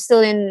me. I was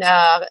still in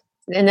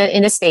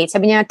the States.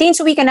 Sabi niya, Teens,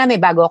 uwi ka na, may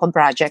bago akong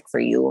project for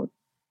you.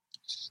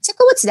 Sabi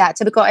ko, what's that?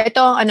 Sabi ko,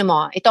 ito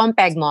ang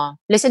peg mo.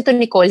 Listen to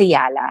Nicole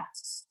Yala.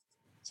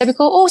 Sabi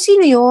ko, oh,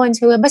 sino yun?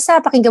 Sabi ko, basta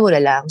pakinggan mo na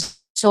lang.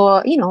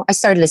 So, I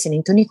started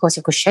listening to Nico.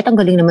 Sabi ko, shit, ang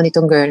galing naman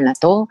itong girl na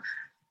to.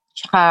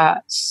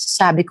 Tsaka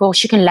sabi ko,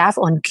 she can laugh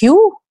on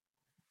cue.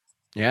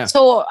 Yeah.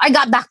 So, I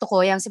got back to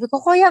Koyang. Sabi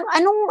ko, Koyang,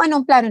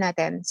 anong plano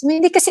natin?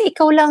 Sabi, hindi kasi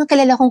ikaw lang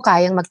kilala kong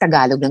kayang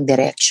magtagalog ng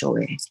diretsyo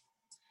eh.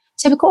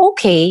 Sabi ko,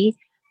 okay,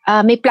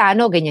 may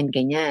plano,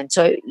 ganyan-ganyan.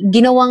 So,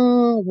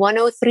 ginawang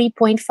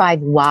 103.5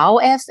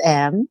 WOW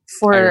FM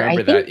for, I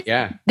think, that,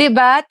 yeah.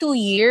 Diba? 2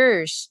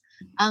 years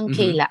ang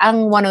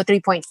ang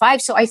 103.5.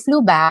 So, I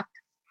flew back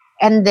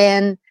and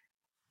then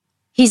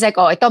he's like,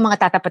 ito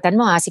mga tatapatan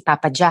mo si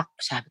Papa Jack.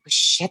 Sabi ko,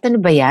 shit, ano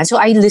ba yan? So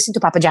I listened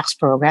to Papa Jack's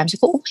program.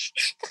 Sabi ko,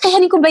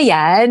 kakayanin ko ba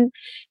yan?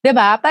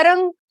 Diba?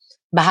 Parang,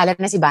 bahala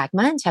na si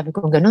Batman. Sabi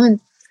ko, ganun.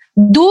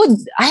 Dude,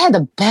 I had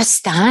the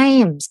best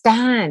time,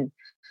 Stan.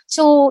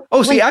 So,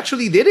 so you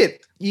actually did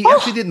it. You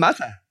actually did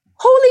Masa.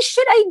 Holy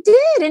shit, I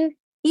did. And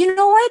you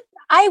know what?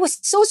 I was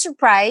so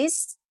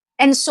surprised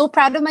and so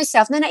proud of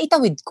myself na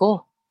naitawid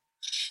ko.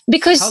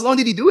 Because... How long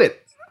did you do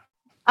it?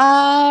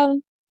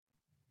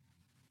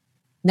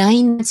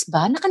 9 months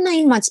ba?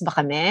 9 months ba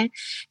kami?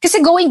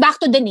 Kasi going back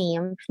to the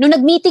name, nung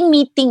nag-meeting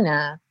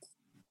na,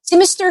 si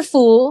Mr.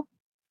 Fu,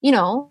 you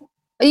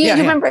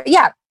remember?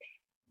 Yeah.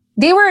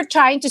 They were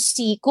trying to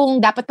see kung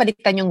dapat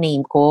palitan yung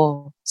name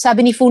ko.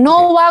 Sabi ni Fu,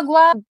 no, wag.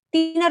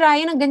 Tina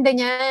Ryan, ang ganda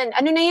niyan.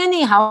 Ano na yan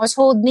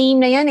household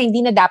name na yan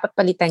hindi na dapat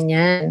palitan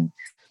yan.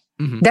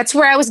 Mm-hmm. That's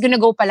where I was gonna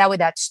go pala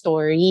with that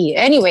story.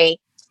 Anyway,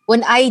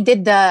 when I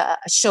did the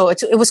show,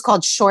 it was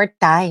called Short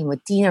Time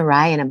with Tina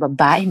Ryan, ang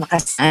babae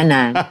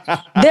makasanan.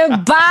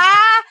 Diba?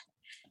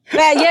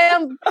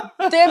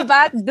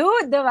 Diba?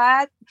 Dude,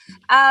 diba?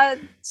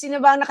 Sino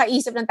ba ang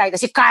nakaisip ng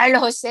title? Si Carlo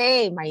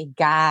Jose. My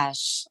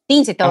gosh.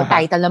 Teens, ito ang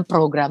title ng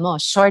program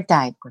mo. Short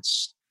Time.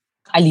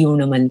 Aliw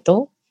naman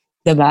to.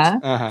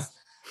 Diba?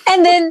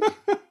 And then,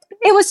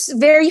 it was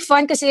very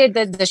fun kasi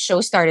the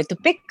show started to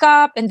pick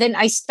up and then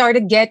I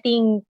started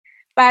getting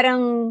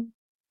parang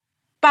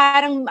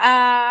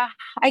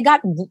I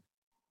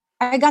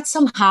got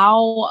somehow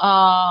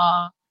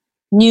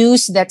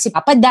news that si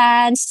Papa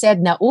Dan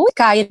said na,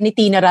 kaya ni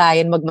Tina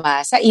Ryan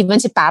magmasa. Even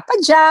si Papa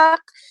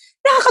Jack.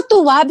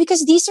 Nakakatuwa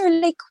because these are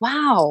like,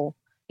 wow.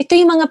 Ito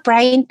yung mga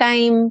prime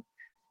time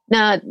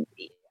na,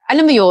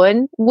 alam mo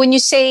yun, when you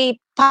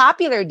say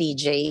popular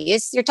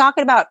DJs, you're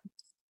talking about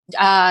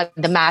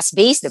the mass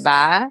bass,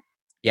 diba?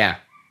 Yeah.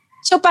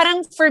 So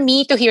parang for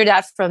me to hear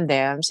that from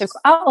them, so,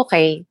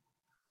 okay.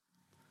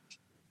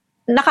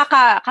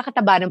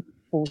 Nakakataba ng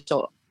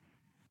puso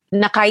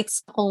na kahit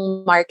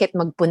kung market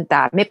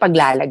magpunta, may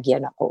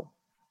paglalagyan ako.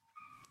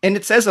 And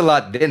it says a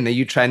lot then that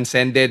you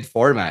transcended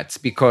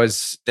formats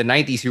because the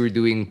 90s you were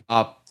doing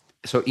pop,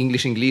 so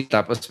English,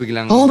 tapos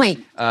biglang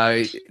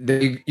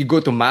you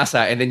go to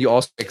Masa and then you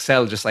also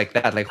excel just like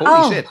that. Like,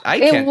 holy shit, I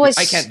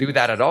can't do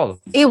that at all.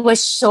 It was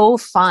so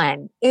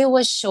fun.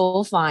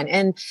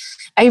 And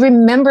I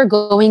remember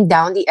going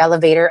down the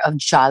elevator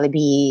of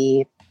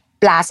Jollibee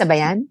Plaza ba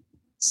yan?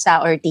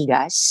 Sa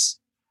Ortigas.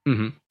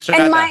 Mm-hmm.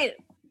 And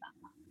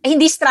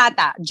hindi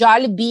Strata,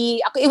 Jollibee,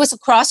 it was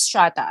across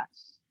Strata.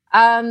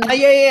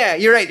 Yeah.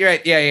 You're right.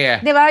 Yeah.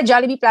 Diba?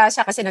 Jollibee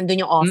Plaza kasi nandun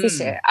yung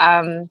office eh.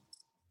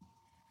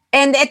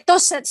 And ito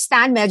sa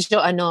stand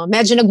medyo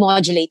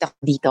nag-modulate ako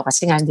dito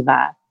kasi nga,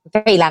 diba?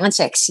 Kailangan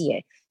sexy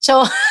eh.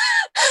 So,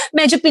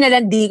 medyo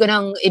pinalandi ko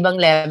ng ibang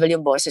level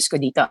yung boses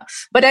ko dito.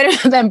 But I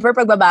remember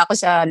pagbaba ko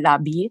sa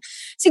lobby,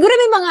 siguro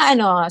may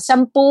mga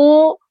 10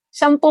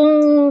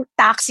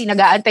 taxi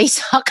nag-aantay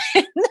sa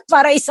akin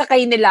para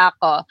isakay nila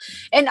ako.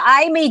 And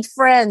I made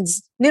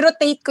friends.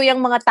 Nirotate ko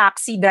yung mga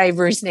taxi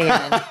drivers na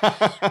yan.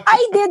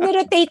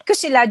 Nirotate ko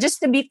sila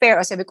just to be fair.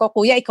 O sabi ko,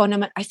 kuya, ikaw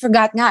naman. I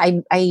forgot nga.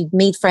 I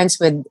made friends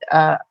with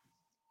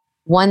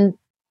one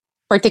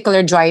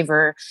particular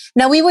driver.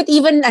 Now, we would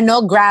even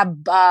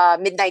grab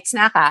midnight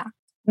snack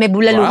May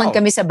bulaluhan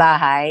kami sa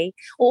bahay.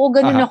 Oo,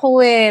 ganun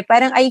ako eh.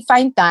 Parang I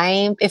find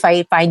time if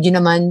I find you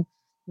naman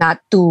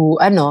not to,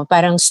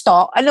 parang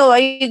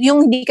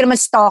yung hindi ka naman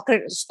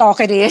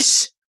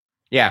stalkerish.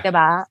 Yeah.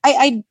 Diba?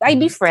 I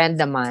befriend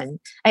naman.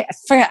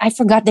 I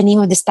forgot the name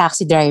of this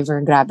taxi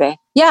driver. Grabe.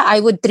 Yeah, I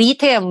would treat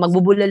him.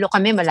 Magbubulalo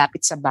kami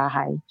malapit sa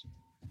bahay.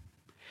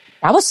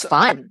 That was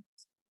fun.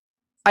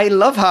 I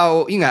love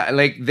how,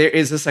 there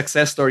is a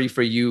success story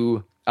for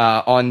you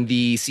on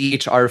the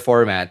CHR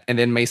format and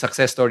then may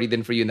success story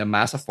din for you in the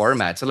Masa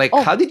format. So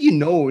how did you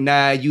know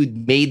na you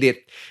made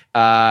it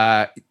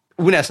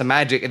una sa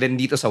Magic and then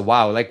dito sa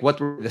WOW? Like, what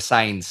were the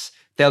signs?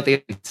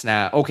 Telltale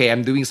na, okay,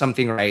 I'm doing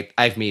something right.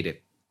 I've made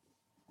it.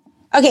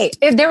 Okay,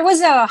 if there was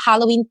a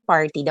Halloween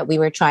party that we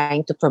were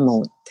trying to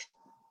promote,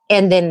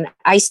 and then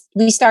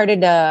we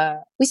started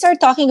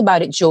talking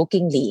about it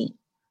jokingly.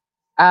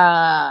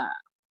 Na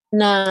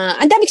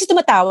ang dami kasi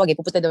tumatawag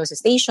pupunta daw sa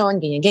station,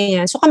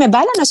 ganyan. So kami,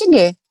 bala na,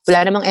 sige.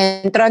 Wala namang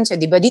entrance,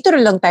 di ba? Dito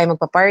rin lang tayo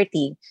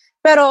magpa-party.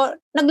 Pero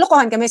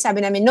naglokohan kami,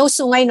 sabi namin, no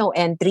sungay, no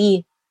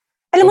entry.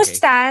 Alam mo,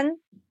 Stan,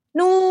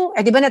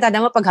 di ba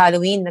natanda mo pag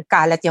Halloween,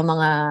 nagkalat yung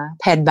mga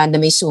headband na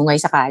may sungay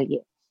sa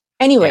kalye.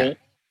 Anyway,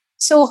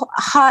 so,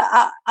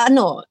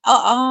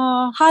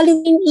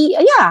 Halloween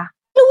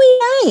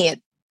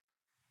night.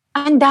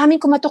 Ang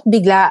daming kumatok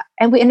bigla.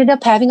 And we ended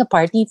up having a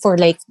party for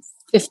like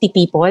 50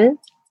 people.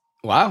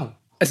 Wow.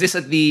 Is this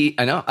at the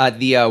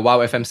Wow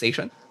FM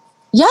station?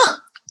 Yeah.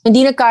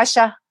 Hindi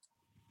nagkasya.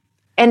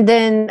 And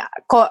then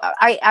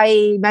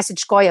I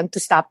messaged Koyang to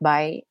stop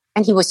by,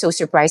 and he was so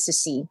surprised to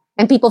see.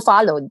 And people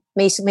followed.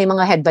 May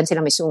mga headband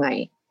silang may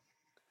sungay.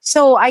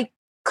 So I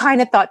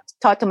kind of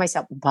thought to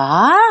myself,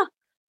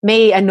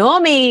 may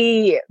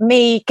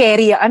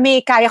carry,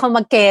 may kaya kong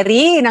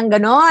mag-carry ng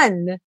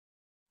ganon.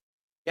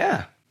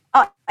 Yeah.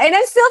 And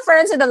I'm still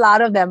friends with a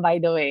lot of them, by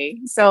the way.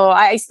 So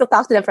I still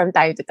talk to them from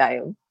time to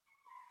time.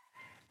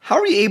 How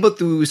are you able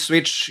to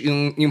switch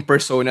yung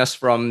personas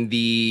from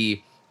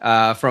the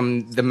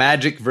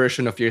magic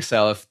version of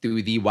yourself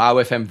to the Wow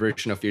FM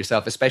version of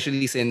yourself,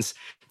 especially since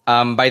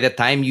by the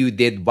time you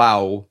did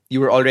Wow, you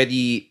were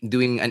already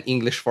doing an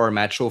English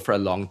format show for a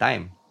long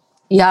time.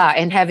 Yeah,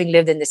 and having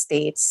lived in the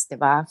States,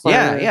 diba? For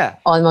yeah.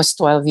 almost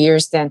 12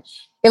 years then.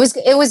 It was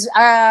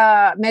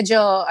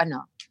medyo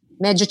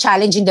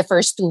challenging the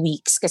first 2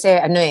 weeks kasi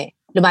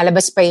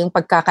lumalabas pa yung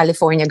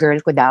pagka-California girl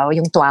ko daw,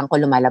 yung tuwang ko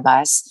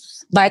lumalabas.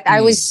 But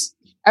I was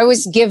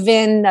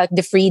given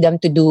the freedom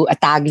to do a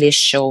Taglish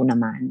show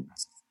naman.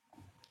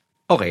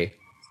 Okay.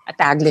 A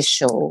Taglish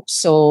show.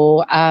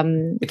 So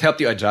it helped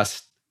you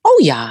adjust. Oh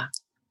yeah.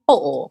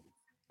 Oo.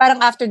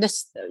 Parang after the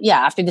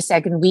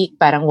second week,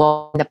 parang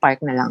walk in the park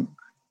na lang.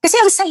 Kasi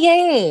ang saya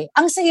eh.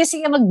 Ang saya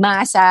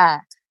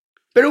magmasa.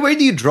 Pero where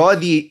do you draw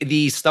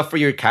the stuff for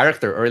your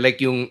character or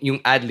like yung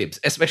ad-libs?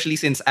 Especially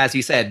since, as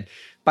you said,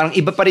 parang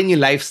iba pa rin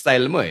yung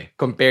lifestyle mo eh.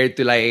 Compared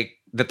to like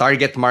the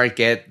target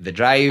market, the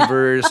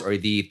drivers, or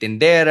the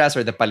tinderas,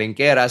 or the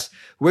palenqueras.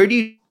 Where do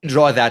you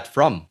draw that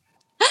from?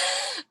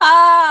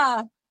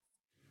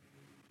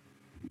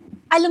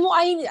 Alam mo,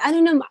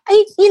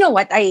 you know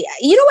what I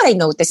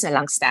noticed na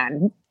lang,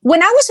 Stan?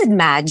 When I was with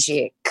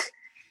Magic,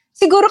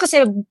 siguro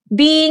kasi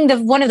being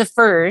one of the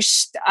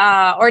first,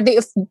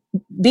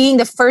 being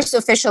the first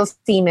official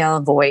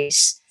female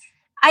voice,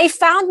 I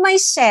found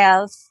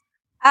myself,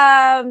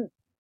 I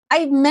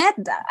met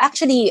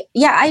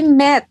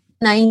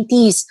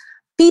 90s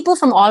people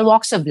from all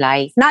walks of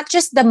life, not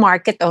just the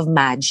market of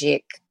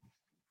Magic.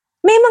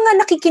 May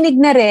mga nakikinig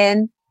na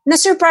rin na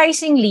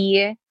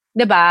surprisingly,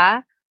 'di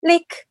ba?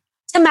 Like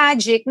sa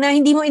Magic na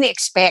hindi mo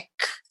ina-expect.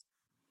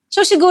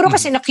 So siguro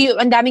kasi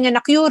ang dami nga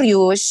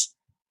na-curious.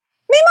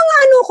 May mga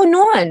ko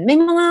noon, may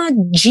mga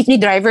jeepney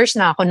drivers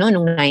na ako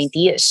noon nung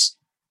 90s.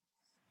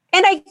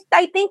 And I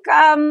think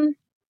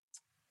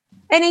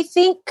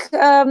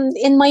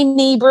in my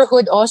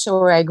neighborhood also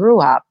where I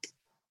grew up,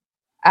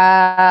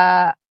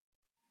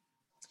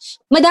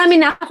 madami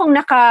na akong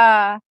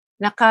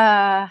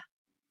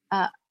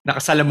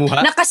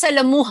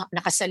nakasalamuha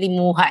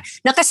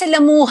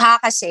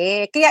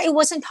kasi. Kaya it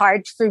wasn't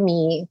hard for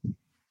me.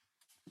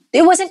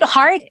 It wasn't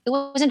hard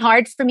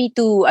for me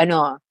to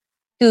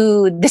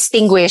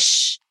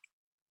distinguish.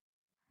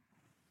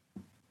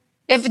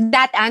 If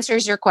that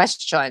answers your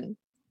question.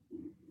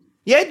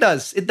 Yeah, it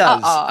does. It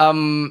does.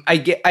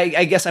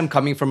 I guess I'm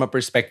coming from a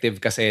perspective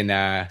kasi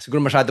na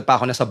siguro masyado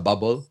pa ako nasa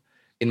bubble.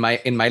 In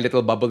my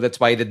little bubble, that's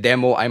why the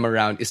demo I'm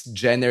around is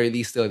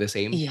generally still the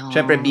same. Yeah.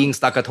 Syempre, being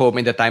stuck at home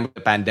in the time of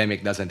the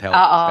pandemic doesn't help.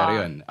 Pero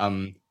yun.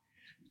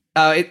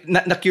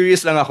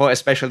 Na-curious lang ako,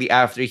 especially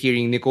after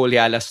hearing Nicole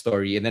Yala's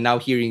story and then now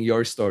hearing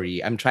your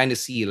story. I'm trying to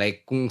see,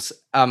 like, kung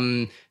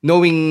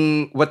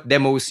knowing what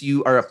demos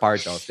you are a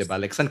part of,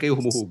 diba? Like, saan kayo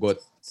humuhugot?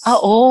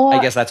 Oo.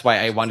 I guess that's why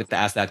I wanted to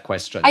ask that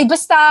question. Ay,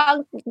 basta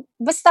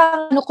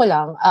ko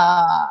lang.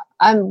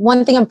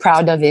 One thing I'm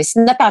proud of is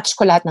na-touch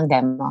ko lahat ng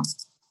demo.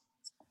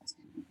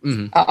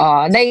 Mm-hmm.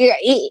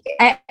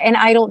 And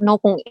I don't know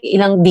kung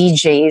ilang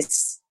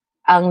DJs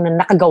ang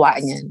nakagawa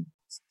niyan.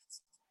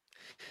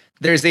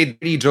 There's a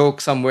dirty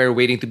joke somewhere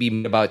waiting to be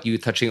made about you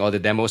touching all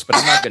the demos, but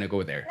I'm not going to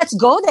go there. Let's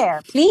go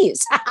there,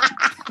 please.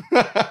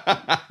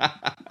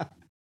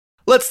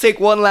 Let's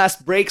take one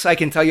last break so I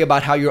can tell you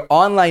about how your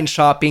online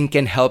shopping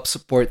can help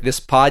support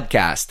this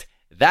podcast.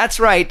 That's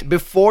right.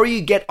 Before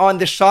you get on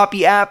the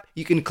Shopee app,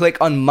 you can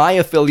click on my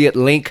affiliate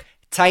link,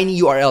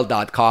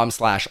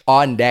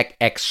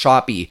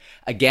 tinyurl.com/ondeckxshopee.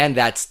 Again,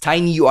 that's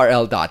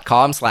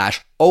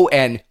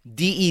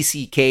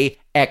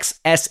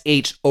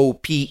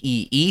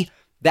tinyurl.com/ondeckxshopee.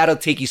 That'll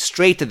take you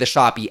straight to the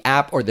Shopee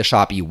app or the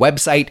Shopee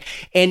website,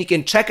 and you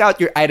can check out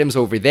your items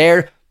over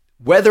there,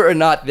 whether or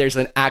not there's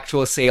an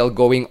actual sale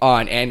going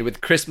on. And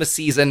with Christmas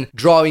season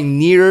drawing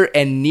nearer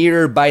and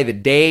nearer by the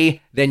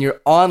day, then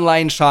your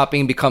online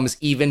shopping becomes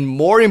even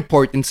more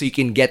important so you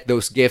can get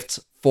those gifts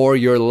for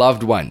your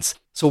loved ones.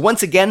 So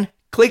once again,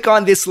 click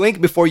on this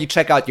link before you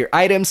check out your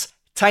items,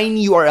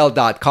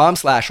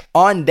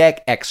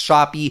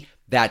 tinyurl.com/ondeckxshopee.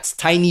 That's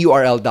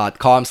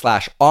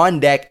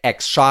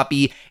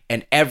tinyurl.com/ondeckxshopee.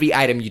 And every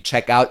item you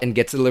check out and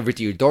gets delivered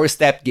to your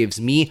doorstep gives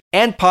me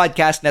and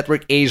Podcast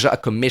Network Asia a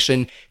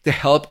commission to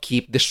help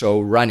keep the show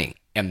running.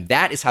 And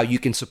that is how you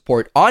can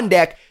support On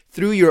Deck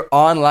through your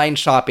online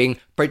shopping,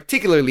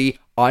 particularly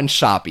on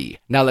Shopee.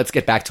 Now let's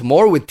get back to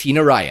more with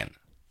Tina Ryan.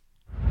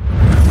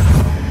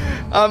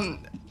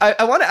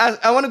 I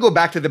want to go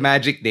back to the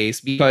Magic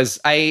days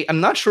because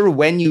I'm not sure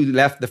when you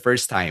left the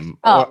first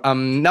time. Oh.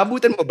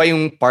 Nabutan mo ba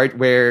yung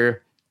part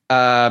where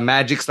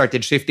Magic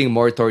started shifting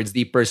more towards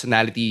the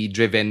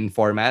personality-driven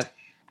format?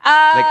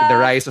 Like the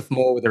rise of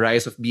Mo, the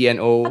rise of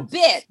BNO? A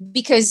bit,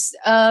 because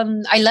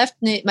I left,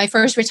 my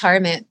first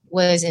retirement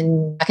was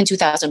back in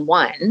 2001.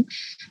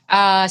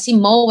 Si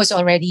Mo was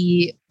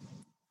already,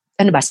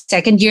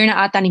 second year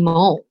na ata ni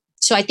Mo.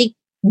 So I think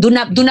doon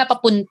na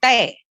papunta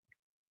eh.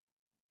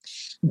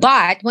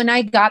 But when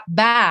I got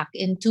back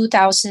in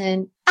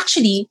 2000,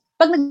 actually,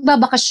 pag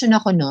nagbabakasyon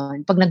ako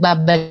noon, pag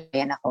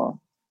nagbabalayan ako,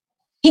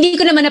 hindi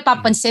ko naman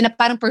napapansin na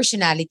parang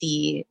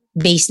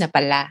personality-based na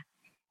pala.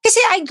 Kasi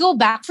I go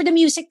back for the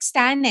music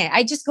stand eh.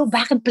 I just go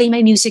back and play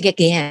my music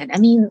again. I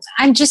mean,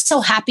 I'm just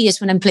so happiest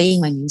when I'm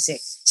playing my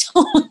music.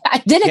 So I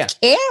didn't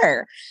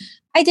care.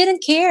 I didn't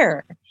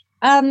care.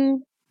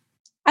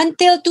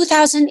 Until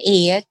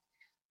 2008,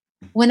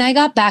 when I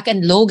got back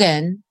and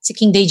Logan, si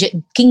King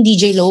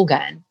DJ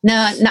Logan,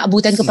 na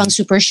naabutan ko pang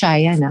Super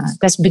Shy na.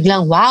 Tapos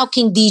biglang, wow,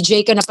 King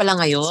DJ ka na pala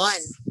ngayon.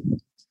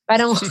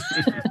 Parang,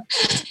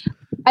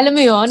 alam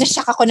mo yun,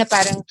 nashock ako na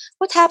parang,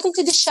 what happened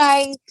to the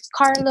shy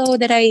Carlo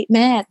that I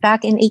met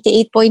back in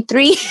 88.3?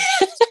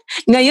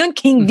 Ngayon,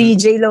 King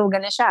DJ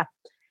Logan na siya.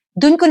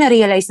 Doon ko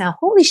na-realize na,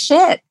 holy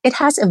shit, it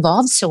has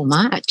evolved so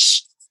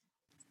much.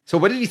 So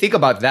what did you think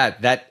about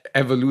that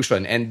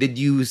evolution? And did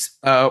you,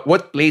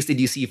 what place did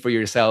you see for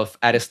yourself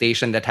at a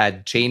station that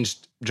had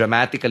changed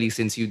dramatically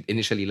since you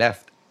initially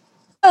left?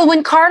 Well,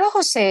 when when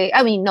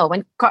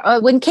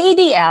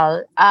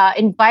KDL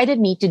invited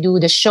me to do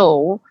the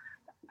show,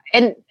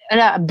 and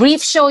a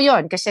brief show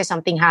yon, kasi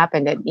something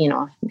happened that,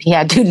 he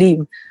had to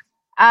leave.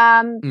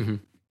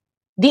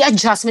 The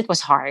adjustment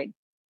was hard.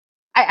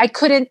 I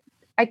couldn't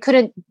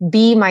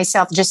be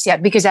myself just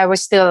yet because I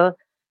was still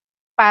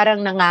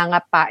parang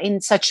nangangapa in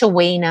such a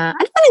way na,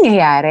 ano pa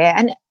nangyayari?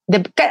 And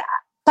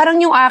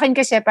parang yung akin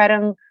kasi,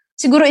 parang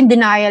siguro in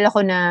denial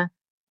ako na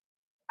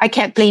I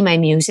can't play my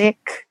music.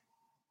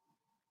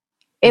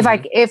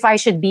 If I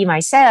should be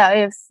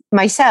myself,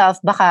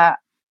 baka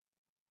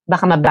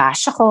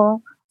mabash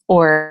ako,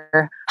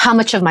 or how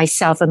much of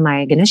myself am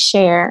I gonna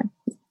share?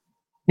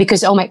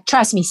 Because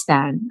trust me,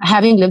 Stan,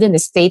 having lived in the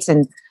States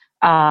and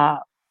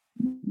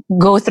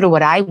go through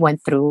what I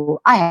went through,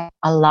 I have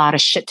a lot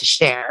of shit to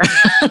share.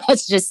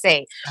 Let's just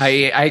say.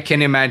 I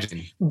can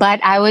imagine.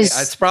 But I was...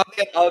 It's probably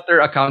an alter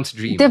account's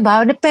dream.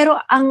 Diba? Pero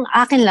ang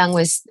akin lang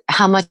was,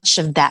 how much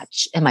of that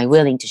am I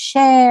willing to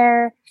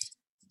share?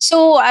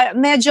 So,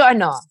 medyo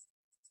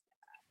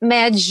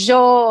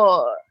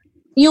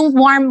yung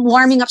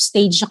warming up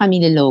stage na kami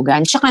ni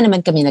Logan, tsaka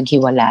naman kami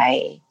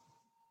naghiwalay.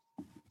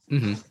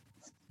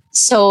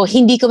 So,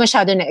 hindi ko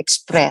masyado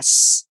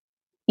na-express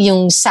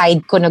yung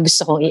side ko na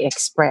gusto kong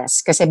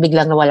i-express kasi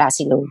biglang nawala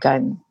si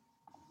Logan.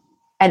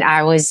 And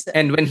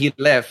when he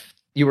left,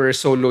 you were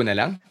solo na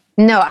lang?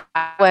 No,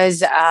 I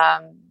was,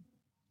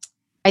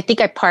 I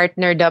think I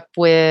partnered up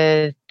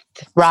with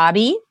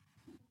Robbie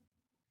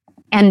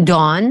and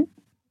Don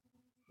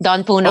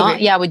Puno.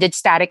 Okay. Yeah, we did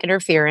Static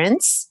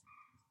Interference.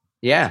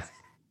 Yeah.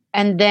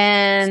 And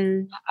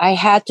then I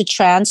had to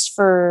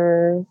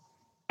transfer.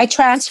 I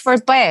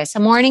transferred pa eh.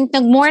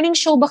 Nag-morning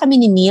show ba kami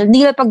ni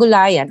Neil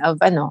Pagulayan of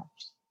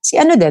Si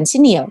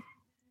Neil.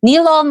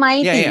 Neil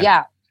Almighty,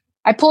 yeah.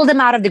 I pulled him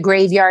out of the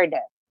graveyard.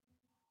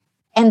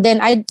 And then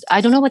I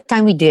don't know what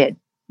time we did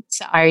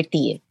sa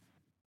RT.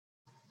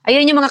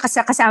 Ayun yung mga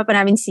kasama pa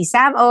namin si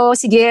Sam O,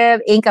 si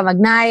Gib, Inka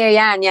Magnaya,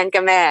 yan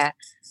kami.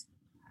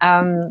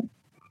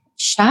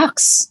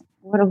 Shucks.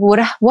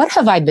 What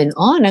have I been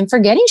on? I'm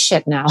forgetting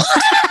shit now.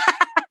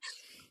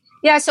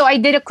 Yeah, so I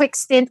did a quick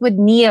stint with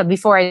Neil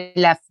before I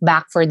left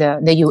back for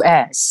the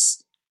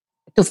US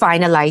to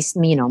finalize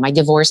my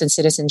divorce and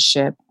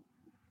citizenship.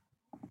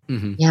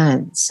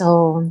 Yeah,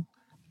 so...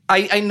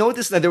 I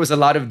noticed that there was a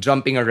lot of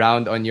jumping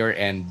around on your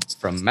end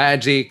from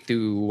Magic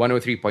to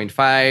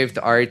 103.5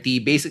 to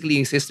RT, basically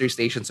in sister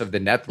stations of the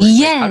network.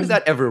 Yeah. How did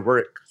that ever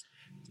work?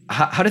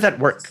 How did that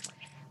work?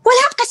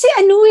 Wala kasi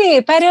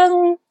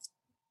parang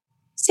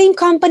same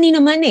company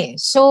naman eh.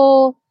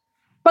 So,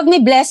 pag may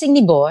blessing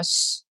ni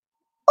boss,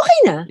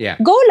 okay na. Yeah.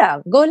 Go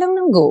lang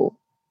ng go.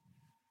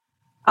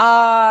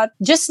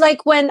 Just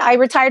like when I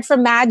retired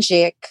from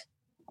Magic,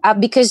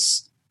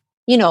 because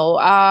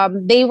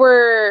they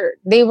were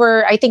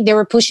I think they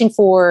were pushing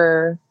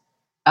for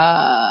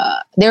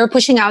they were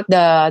pushing out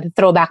the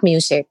throwback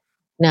music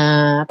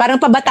na parang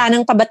pabata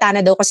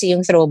na daw kasi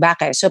yung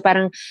throwback eh. So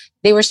parang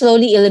they were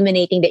slowly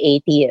eliminating the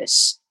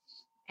 80s.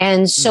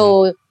 And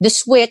so the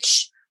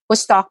switch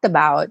was talked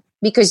about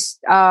because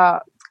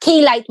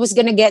K-Light was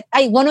gonna get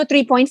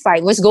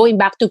 103.5 was going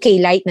back to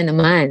K-Light na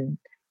naman.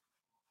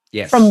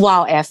 Yes. From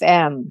Wow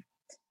FM.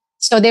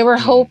 So they were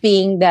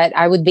hoping that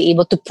I would be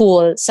able to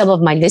pull some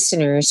of my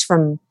listeners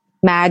from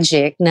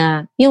Magic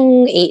na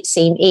yung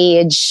same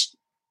age,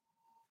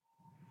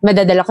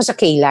 madadala ko sa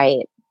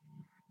K-Light.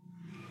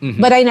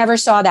 But I never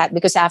saw that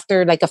because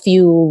after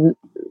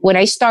when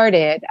I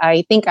started,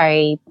 I think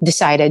I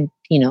decided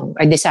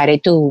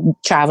to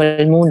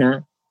travel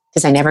muna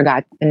because I never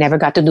got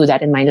to do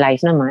that in my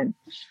life naman.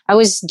 I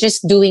was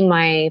just doing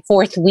my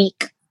 4th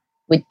week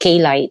with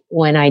K-Light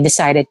when I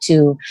decided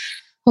to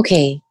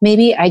okay,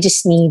 maybe I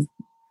just need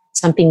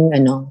something,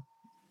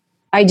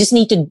 I just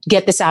need to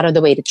get this out of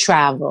the way to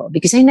travel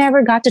because I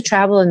never got to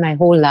travel in my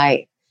whole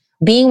life.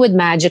 Being with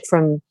Magic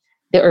from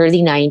the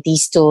early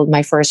 90s till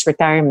my first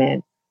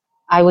retirement,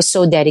 I was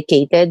so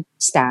dedicated,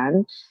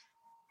 Stan.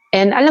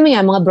 And alam mo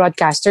yan, mga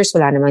broadcasters,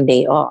 wala namang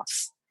day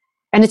off.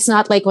 And it's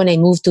not like when I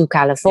moved to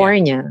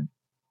California,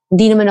 I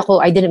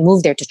didn't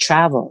move there to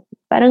travel.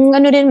 Parang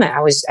din man,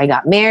 I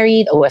got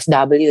married,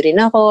 OFW rin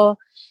ako.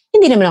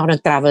 Hindi naman ako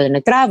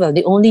nag-travel.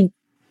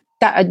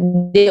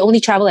 The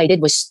only travel I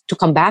did was to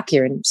come back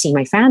here and see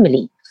my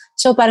family.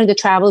 So parang the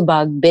travel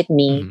bug bit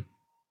me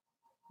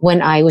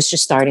when I was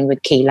just starting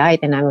with K-Light.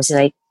 And I was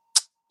like,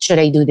 should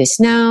I do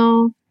this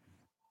now?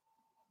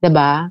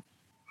 Diba?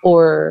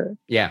 Or...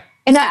 Yeah.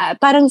 And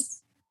parang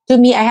to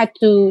me, I had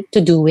to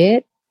do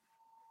it.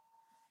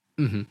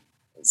 Mm-hmm.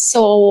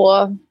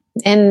 So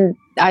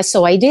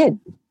I did.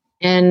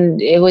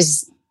 And it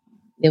was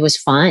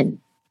fun.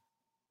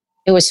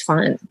 It was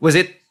fun. Was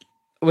it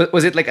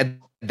like a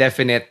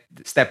definite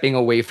stepping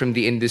away from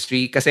the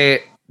industry? Kasi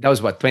that was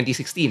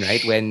 2016,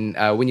 right? When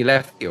you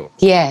left you.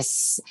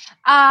 Yes.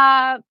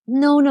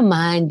 No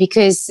naman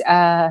because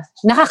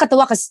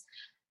nakakatawa kasi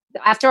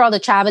after all the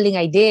traveling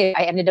I did,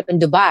 I ended up in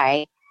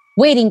Dubai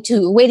waiting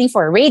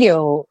for a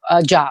radio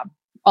job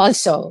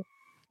also.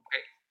 Okay.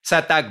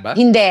 Sa TAG ba?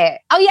 Hindi.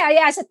 Oh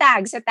yeah, sa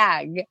TAG.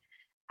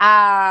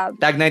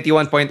 TAG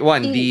 91.1,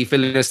 the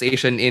Filipino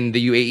station in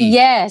the UAE.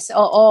 Yes,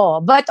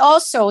 but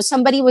also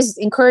somebody was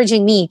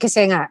encouraging me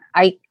kasi nga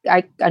I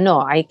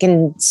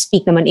can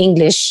speak naman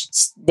English,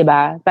 'di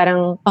ba?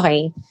 Parang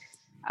okay.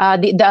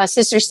 The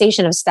sister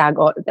station of TAG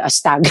of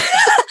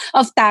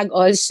TAG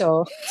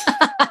also.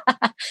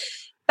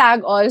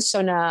 TAG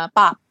also na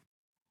pop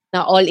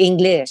na all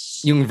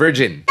English. Yung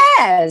Virgin.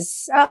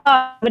 Yes.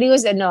 But it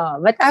was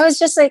but I was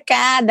just like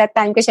that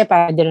time kasi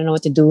I didn't know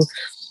what to do.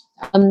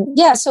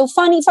 So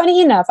funny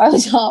enough, I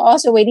was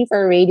also waiting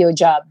for a radio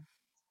job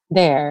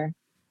there.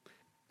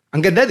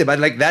 Ang ganda, diba?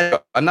 Like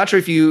that. I'm not sure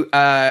if you,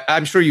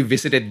 I'm sure you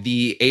visited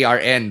the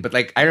ARN, but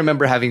like I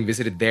remember having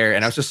visited there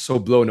and I was just so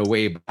blown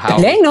away by how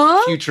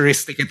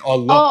futuristic it all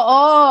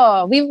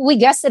looked. We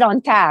guessed it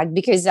on TAG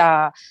because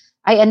I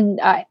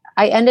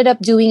ended up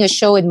doing a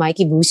show with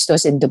Mikey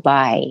Bustos in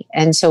Dubai.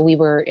 And so we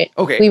were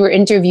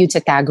interviewed to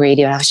TAG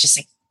Radio and I was just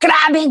like,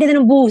 grabe, ang ganda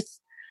ng booth.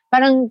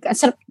 Parang,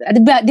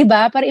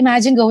 diba? Parang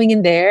imagine going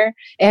in there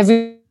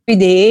every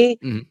day,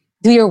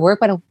 do your work,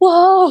 parang,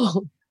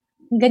 whoa!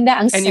 Ang ganda,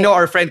 ang And you know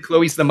our friend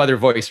Chloe's the mother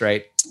voice,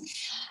 right?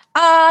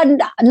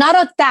 Not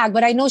on TAG,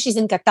 but I know she's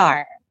in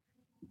Qatar.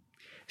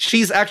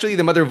 She's actually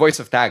the mother voice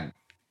of TAG.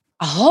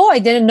 Oh, I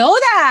didn't know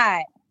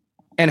that.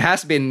 And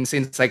has been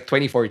since like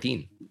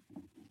 2014.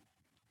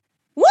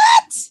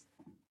 What?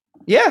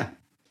 Yeah.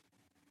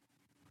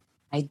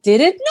 I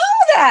didn't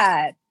know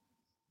that.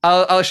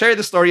 I'll share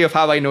the story of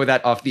how I know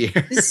that off the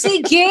air.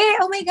 Sige!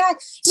 Oh my God.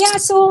 Yeah,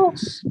 so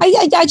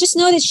I just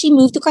know that she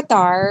moved to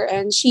Qatar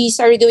and she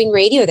started doing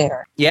radio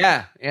there.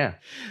 Yeah.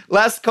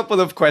 Last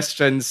couple of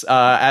questions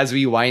as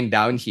we wind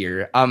down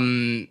here.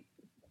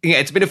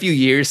 It's been a few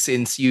years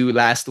since you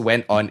last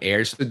went on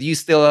air. So do you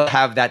still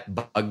have that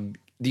bug?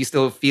 Do you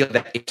still feel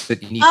that itch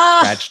that you need to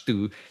scratch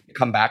to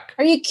come back?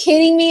 Are you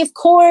kidding me? Of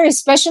course.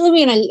 Especially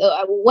when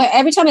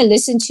every time I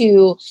listen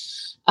to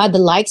the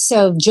likes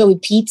of Joey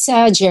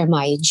Pizza,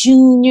 Jeremiah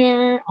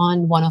Jr.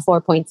 on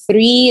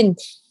 104.3. And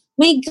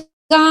my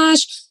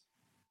gosh,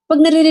 pag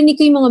naririnig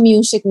ko yung mga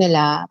music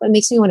nila, it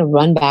makes me want to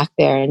run back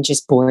there and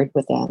just board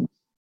with them.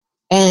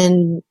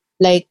 And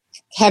like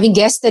having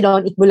guested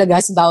on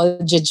Itbulaga's Bowel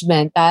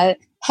Judgmental,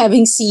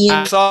 having seen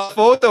I saw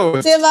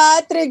photos.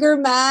 Diba? Trigger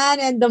Man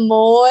and The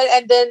Mole.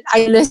 And then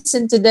I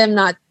listened to them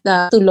not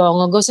too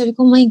long ago. Sabi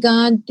ko, oh my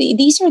God,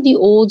 these are the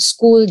old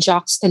school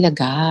jocks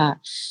talaga.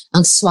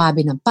 Ang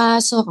swabe ng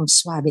pasok, ang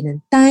swabe ng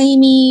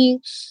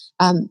timing.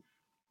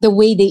 The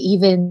way they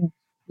even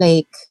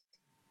like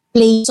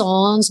play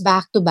songs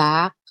back to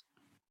back.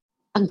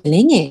 Ang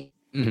galing eh.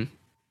 Mm-hmm.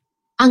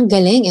 Ang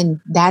galing.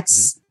 And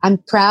that's, I'm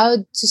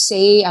proud to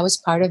say I was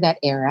part of that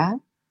era.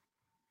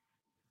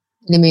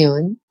 Alam mo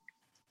yun?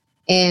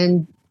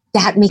 And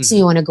that makes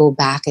me want to go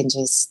back and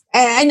just...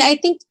 And I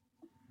think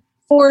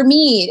for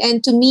me,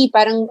 and to me,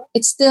 parang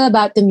it's still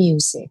about the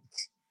music.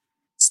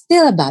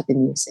 Still about the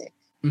music.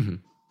 Mm-hmm.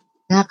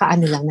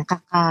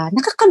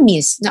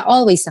 Nakakamiss.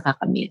 Always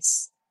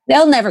nakakamiss.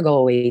 They'll never go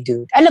away,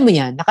 dude. Alam mo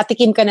yan,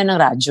 nakatikim ka na ng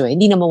radyo eh.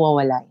 Hindi na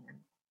mawawala yan.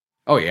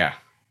 Oh, yeah.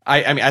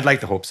 I mean, I'd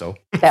like to hope so.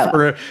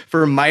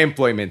 for my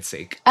employment's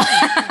sake.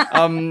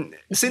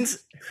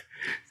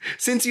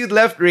 Since you'd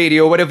left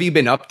radio, what have you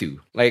been up to?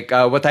 Like,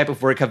 what type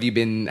of work have you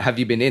been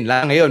in?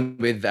 Lang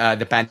ngayon with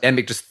the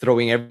pandemic just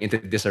throwing everything into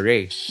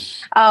disarray.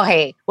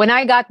 Okay, when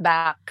I got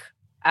back,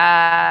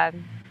 I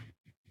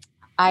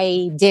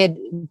did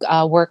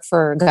work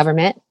for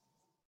government.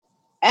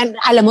 And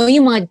alam mo,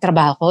 yung mga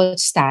trabaho ko,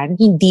 Stan,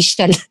 hindi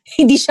siya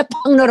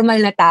pang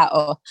normal na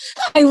tao.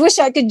 I wish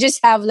I could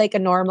just have like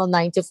a normal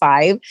 9 to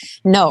 5.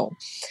 No.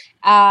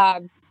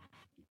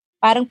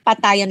 Parang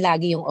patayan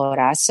lagi yung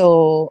oras.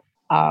 So,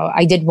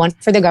 I did one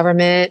for the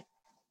government.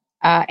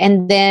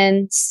 And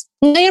then,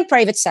 ngayon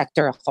private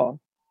sector ako.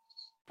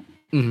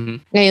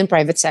 Ngayon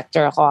private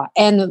sector ako.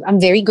 And I'm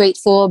very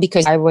grateful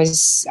because I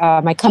was,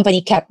 my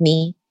company kept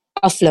me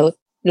afloat,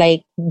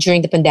 like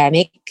during the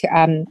pandemic,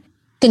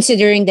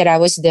 considering that I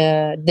was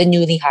the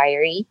newly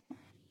hiree.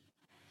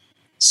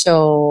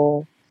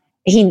 So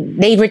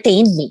they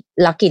retained me,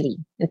 luckily,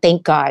 and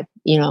thank God,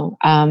 you know.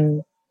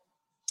 And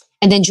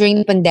then during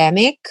the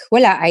pandemic,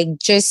 I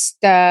just,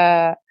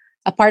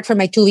 apart from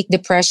my 2-week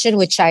depression,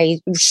 which I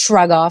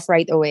shrug off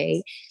right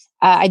away,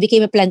 I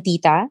became a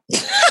plantita.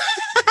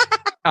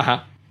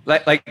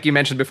 Like you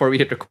mentioned before we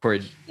hit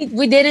record.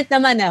 We didn't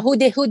naman.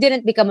 Who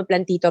didn't become a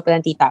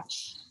plantita?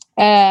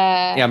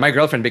 Yeah, my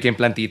girlfriend became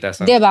plantita,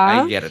 so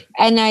diba? I get it.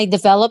 And I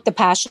developed a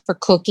passion for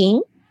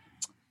cooking.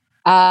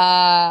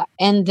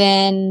 And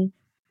then,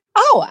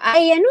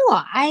 I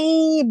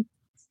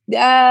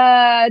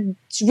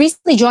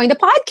recently joined a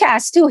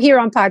podcast too here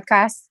on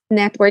Podcast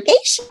Network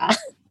Asia.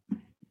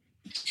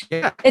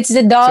 Yeah. It's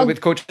the dog. So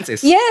with Coach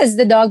Francis. Yes,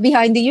 the dog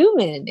behind the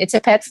human. It's a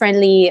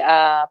pet-friendly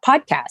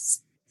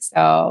podcast.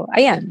 So,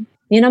 ayan.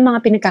 Yun ang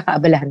mga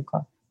pinagkakaabalahan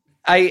ko.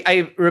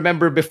 I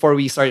remember before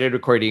we started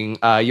recording,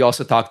 you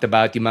also talked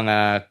about yung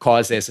mga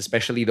causes,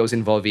 especially those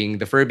involving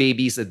the fur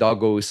babies, the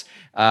doggos,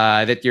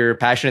 that you're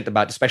passionate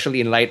about,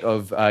 especially in light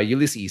of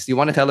Ulysses. Do you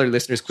want to tell our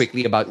listeners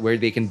quickly about where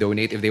they can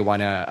donate if they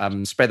want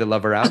to spread the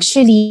love around?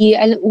 Actually,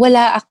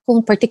 wala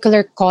akong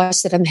particular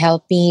cause that I'm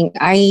helping.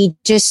 I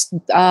just,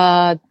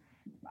 parang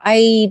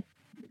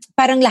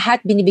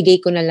lahat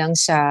binibigay ko na lang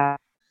sa,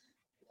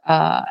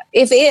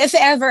 if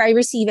ever I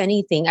receive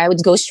anything, I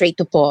would go straight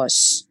to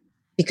POS.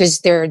 Because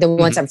they're the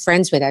ones I'm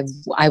friends with.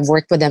 I've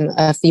worked with them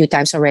a few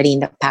times already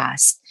in the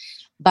past.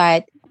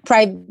 But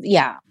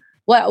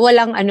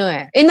walang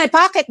in my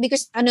pocket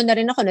because na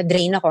rin ako,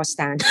 na-drain ako,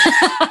 Stan.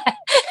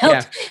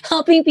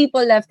 Helping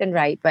people left and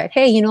right. But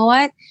hey, you know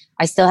what?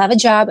 I still have a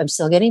job. I'm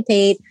still getting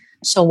paid.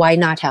 So why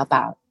not help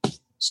out?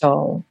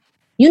 So,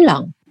 yun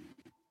lang.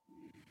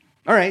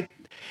 All right.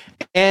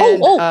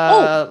 And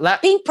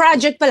Pink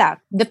Project pala.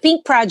 The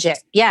Pink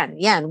Project. Yan.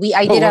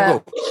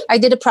 I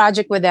did a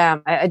project with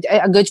them.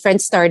 A good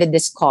friend started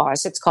this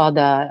cause. It's called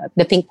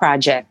the Pink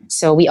Project.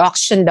 So we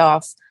auctioned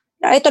off,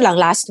 ito lang,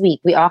 last week,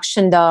 we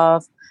auctioned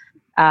off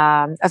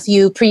a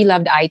few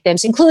pre-loved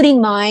items, including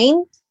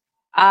mine.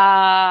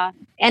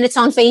 And it's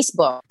on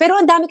Facebook. Pero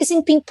ang dami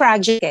kasing Pink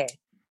Project eh.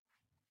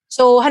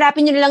 So,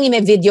 hanapin nyo na lang yung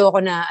may video ko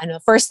na,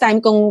 first time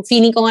kong,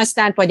 feeling ko nga,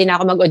 Stan, pwede na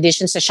ako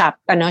mag-audition sa Shop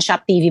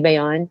TV ba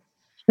yun?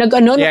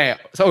 Yeah.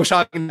 So,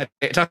 Shop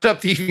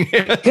TV.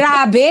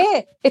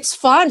 Grabe! It's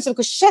fun. So,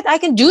 shit, I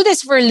can do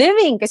this for a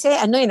living. Kasi,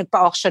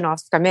 nagpa-auction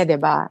off kami,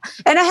 diba?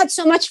 And I had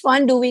so much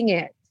fun doing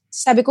it.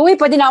 Sabi ko,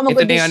 pwede na ako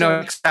mag-audition. Ito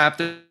na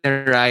accept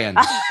Ryan.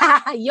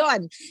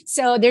 Yon.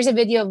 So, there's a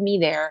video of me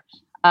there.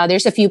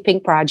 There's a few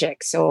Pink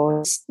Projects.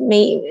 So,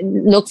 may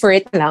look for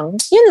it lang.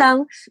 Yun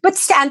lang. But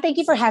Stan, thank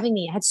you for having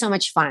me. I had so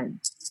much fun.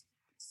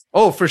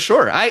 Oh, for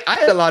sure. I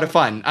had a lot of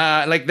fun.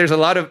 There's a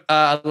lot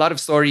of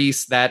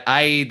stories that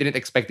I didn't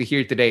expect to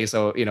hear today.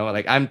 So,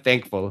 I'm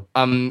thankful.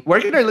 Where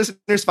can our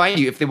listeners find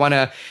you if they want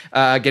to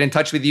get in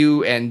touch with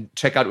you and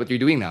check out what you're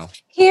doing now?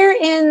 Here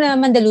in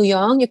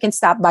Mandaluyong, you can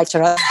stop by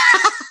Charot.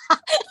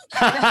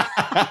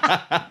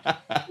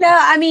 No,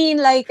 I mean,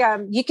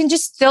 you can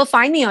just still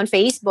find me on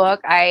Facebook.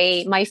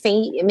 My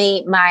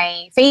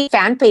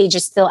fan page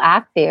is still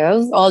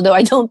active, although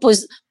I don't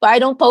post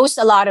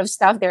a lot of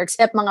stuff there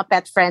except mga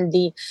pet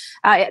friendly.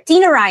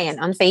 Tina Ryan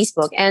on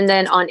Facebook, and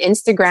then on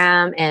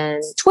Instagram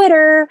and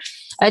Twitter,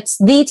 it's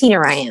the Tina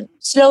Ryan.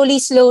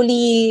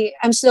 Slowly,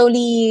 I'm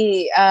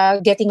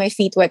getting my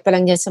feet wet pa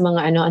lang dyan sa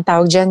mga ang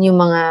tawag dyan, yung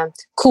mga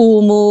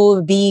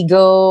Kumu,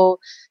 Bigo,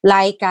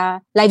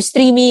 Laika, live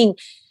streaming.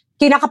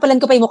 Kinakapalan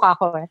ko pa yung mukha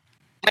ko eh.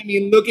 I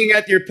mean, looking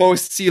at your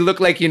posts, you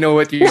look like you know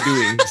what you're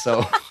doing.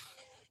 So,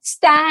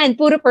 Stan,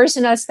 puro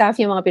personal stuff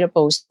yung mga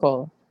pinopost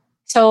ko.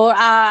 So,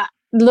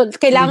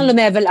 kailangan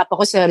lumevel up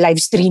ako sa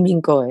live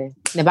streaming ko eh.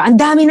 Diba? Ang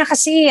dami na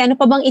kasi. Ano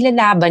pa bang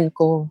ilalaban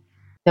ko?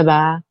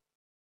 Diba?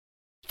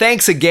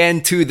 Thanks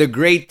again to the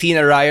great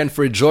Tina Ryan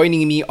for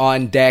joining me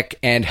on deck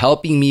and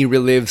helping me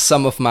relive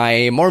some of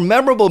my more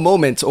memorable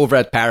moments over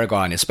at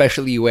Paragon,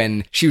 especially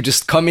when she would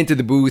just come into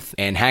the booth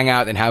and hang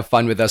out and have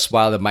fun with us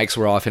while the mics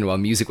were off and while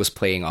music was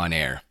playing on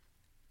air.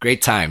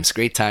 Great times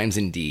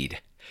indeed.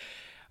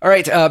 All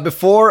right,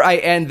 before I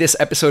end this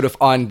episode of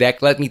On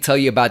Deck, let me tell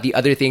you about the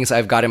other things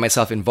I've gotten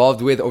myself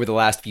involved with over the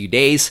last few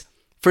days.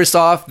 First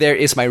off, there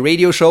is my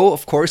radio show,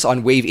 of course,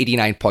 on Wave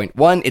 89.1.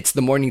 It's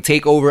the Morning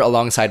Takeover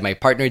alongside my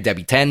partner,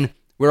 Debbie Ten.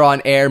 We're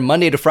on air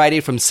Monday to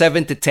Friday from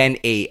 7 to 10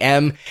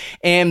 a.m.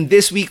 And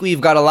this week,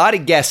 we've got a lot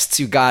of guests.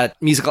 You got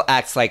musical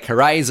acts like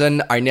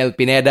Horizon, Arnel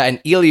Pineda,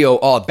 and Elio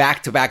all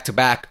back to back to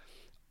back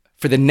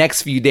for the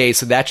next few days.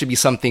 So that should be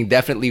something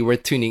definitely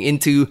worth tuning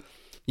into.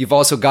 You've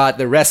also got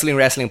the Wrestling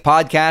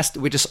Podcast,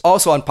 which is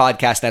also on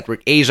Podcast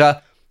Network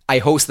Asia. I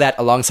host that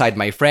alongside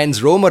my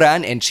friends Ro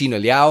Moran and Chino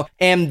Liao.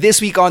 And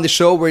this week on the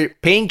show, we're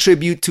paying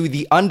tribute to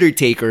The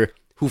Undertaker,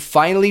 who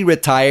finally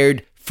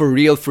retired for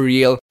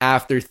real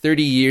after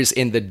 30 years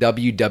in the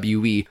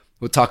WWE.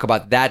 We'll talk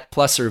about that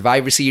plus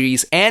Survivor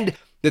Series. And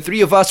the three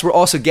of us were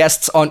also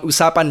guests on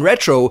Usapan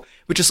Retro,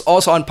 which is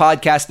also on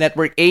Podcast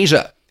Network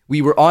Asia.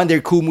 We were on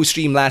their Kumu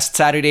stream last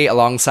Saturday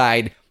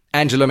alongside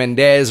Angelo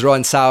Mendez,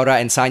 Ron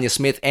Saura, and Sanya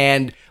Smith,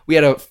 and we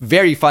had a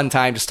very fun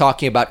time just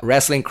talking about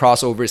wrestling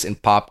crossovers in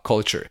pop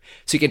culture.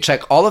 So you can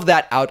check all of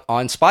that out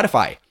on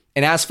Spotify.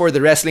 And as for the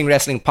Wrestling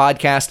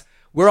Podcast,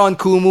 we're on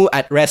Kumu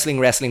at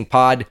Wrestling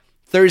Pod,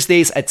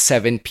 Thursdays at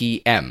 7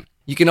 p.m.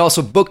 You can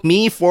also book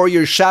me for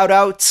your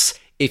shoutouts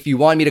if you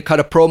want me to cut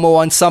a promo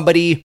on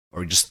somebody,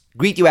 or just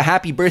greet you a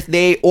happy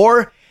birthday,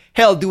 or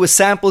hell, do a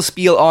sample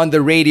spiel on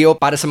the radio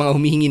para sa mga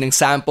humihingi ng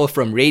sample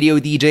from radio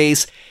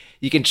DJs.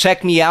 You can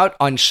check me out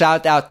on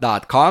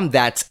shoutout.com.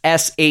 That's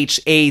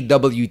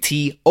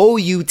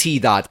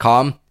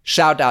SHAWTOUT.com.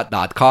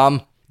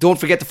 Shoutout.com. Don't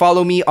forget to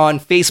follow me on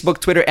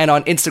Facebook, Twitter, and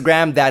on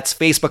Instagram. That's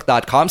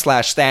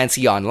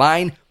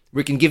facebook.com/StanCOnline,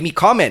 where you can give me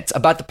comments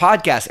about the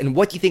podcast and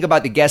what you think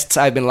about the guests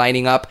I've been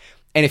lining up.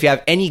 And if you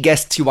have any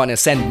guests you want to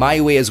send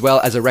my way as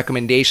well as a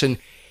recommendation,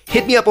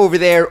 hit me up over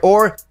there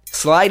or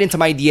slide into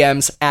my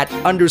DMs at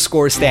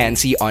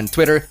 _StanC on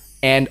Twitter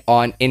and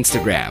on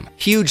Instagram.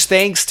 Huge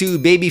thanks to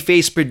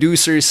Babyface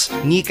producers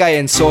Nikay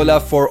and Sola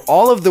for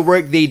all of the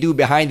work they do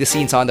behind the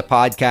scenes on the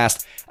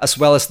podcast, as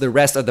well as the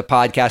rest of the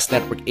Podcast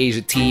Network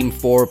Asia team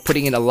for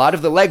putting in a lot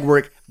of the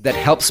legwork that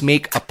helps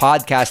make a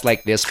podcast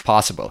like this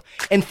possible.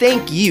 And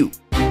thank you.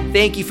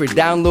 Thank you for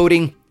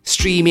downloading,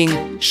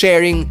 streaming,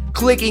 sharing,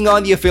 clicking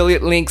on the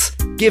affiliate links,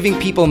 giving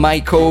people my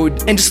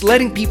code, and just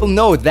letting people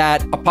know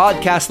that a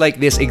podcast like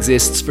this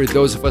exists for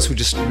those of us who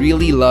just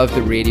really love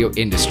the radio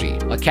industry.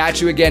 I'll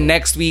catch you again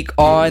next week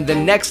on the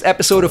next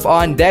episode of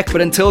On Deck,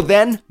 but until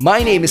then,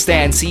 my name is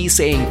Stan C,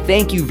 saying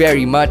thank you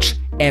very much,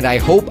 and I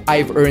hope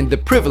I've earned the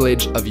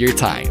privilege of your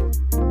time.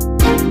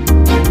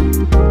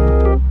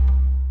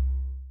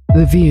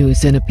 The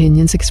views and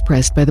opinions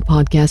expressed by the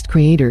podcast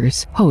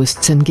creators,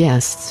 hosts, and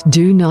guests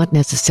do not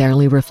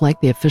necessarily reflect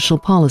the official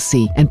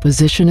policy and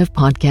position of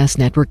Podcast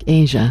Network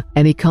Asia.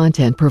 Any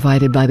content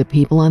provided by the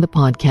people on the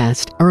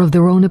podcast are of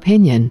their own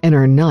opinion and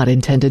are not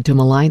intended to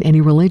malign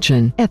any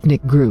religion,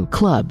 ethnic group,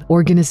 club,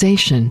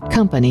 organization,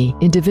 company,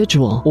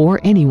 individual, or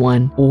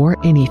anyone or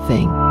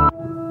anything.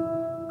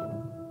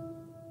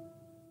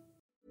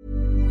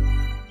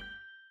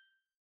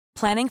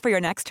 Planning for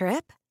your next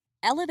trip?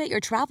 Elevate your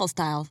travel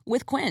style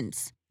with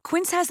Quince.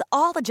 Quince has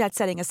all the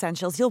jet-setting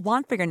essentials you'll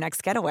want for your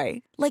next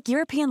getaway, like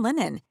European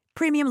linen,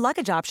 premium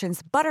luggage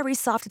options, buttery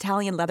soft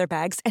Italian leather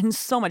bags, and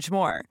so much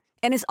more.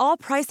 And is all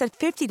priced at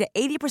 50 to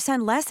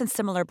 80% less than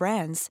similar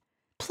brands.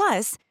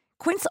 Plus,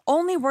 Quince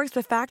only works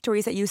with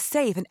factories that use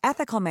safe and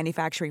ethical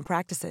manufacturing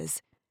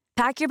practices.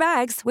 Pack your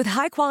bags with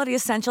high-quality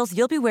essentials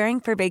you'll be wearing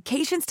for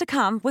vacations to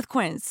come with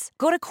Quince.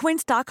 Go to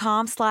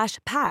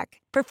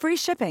quince.com/pack for free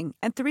shipping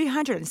and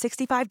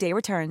 365-day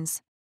returns.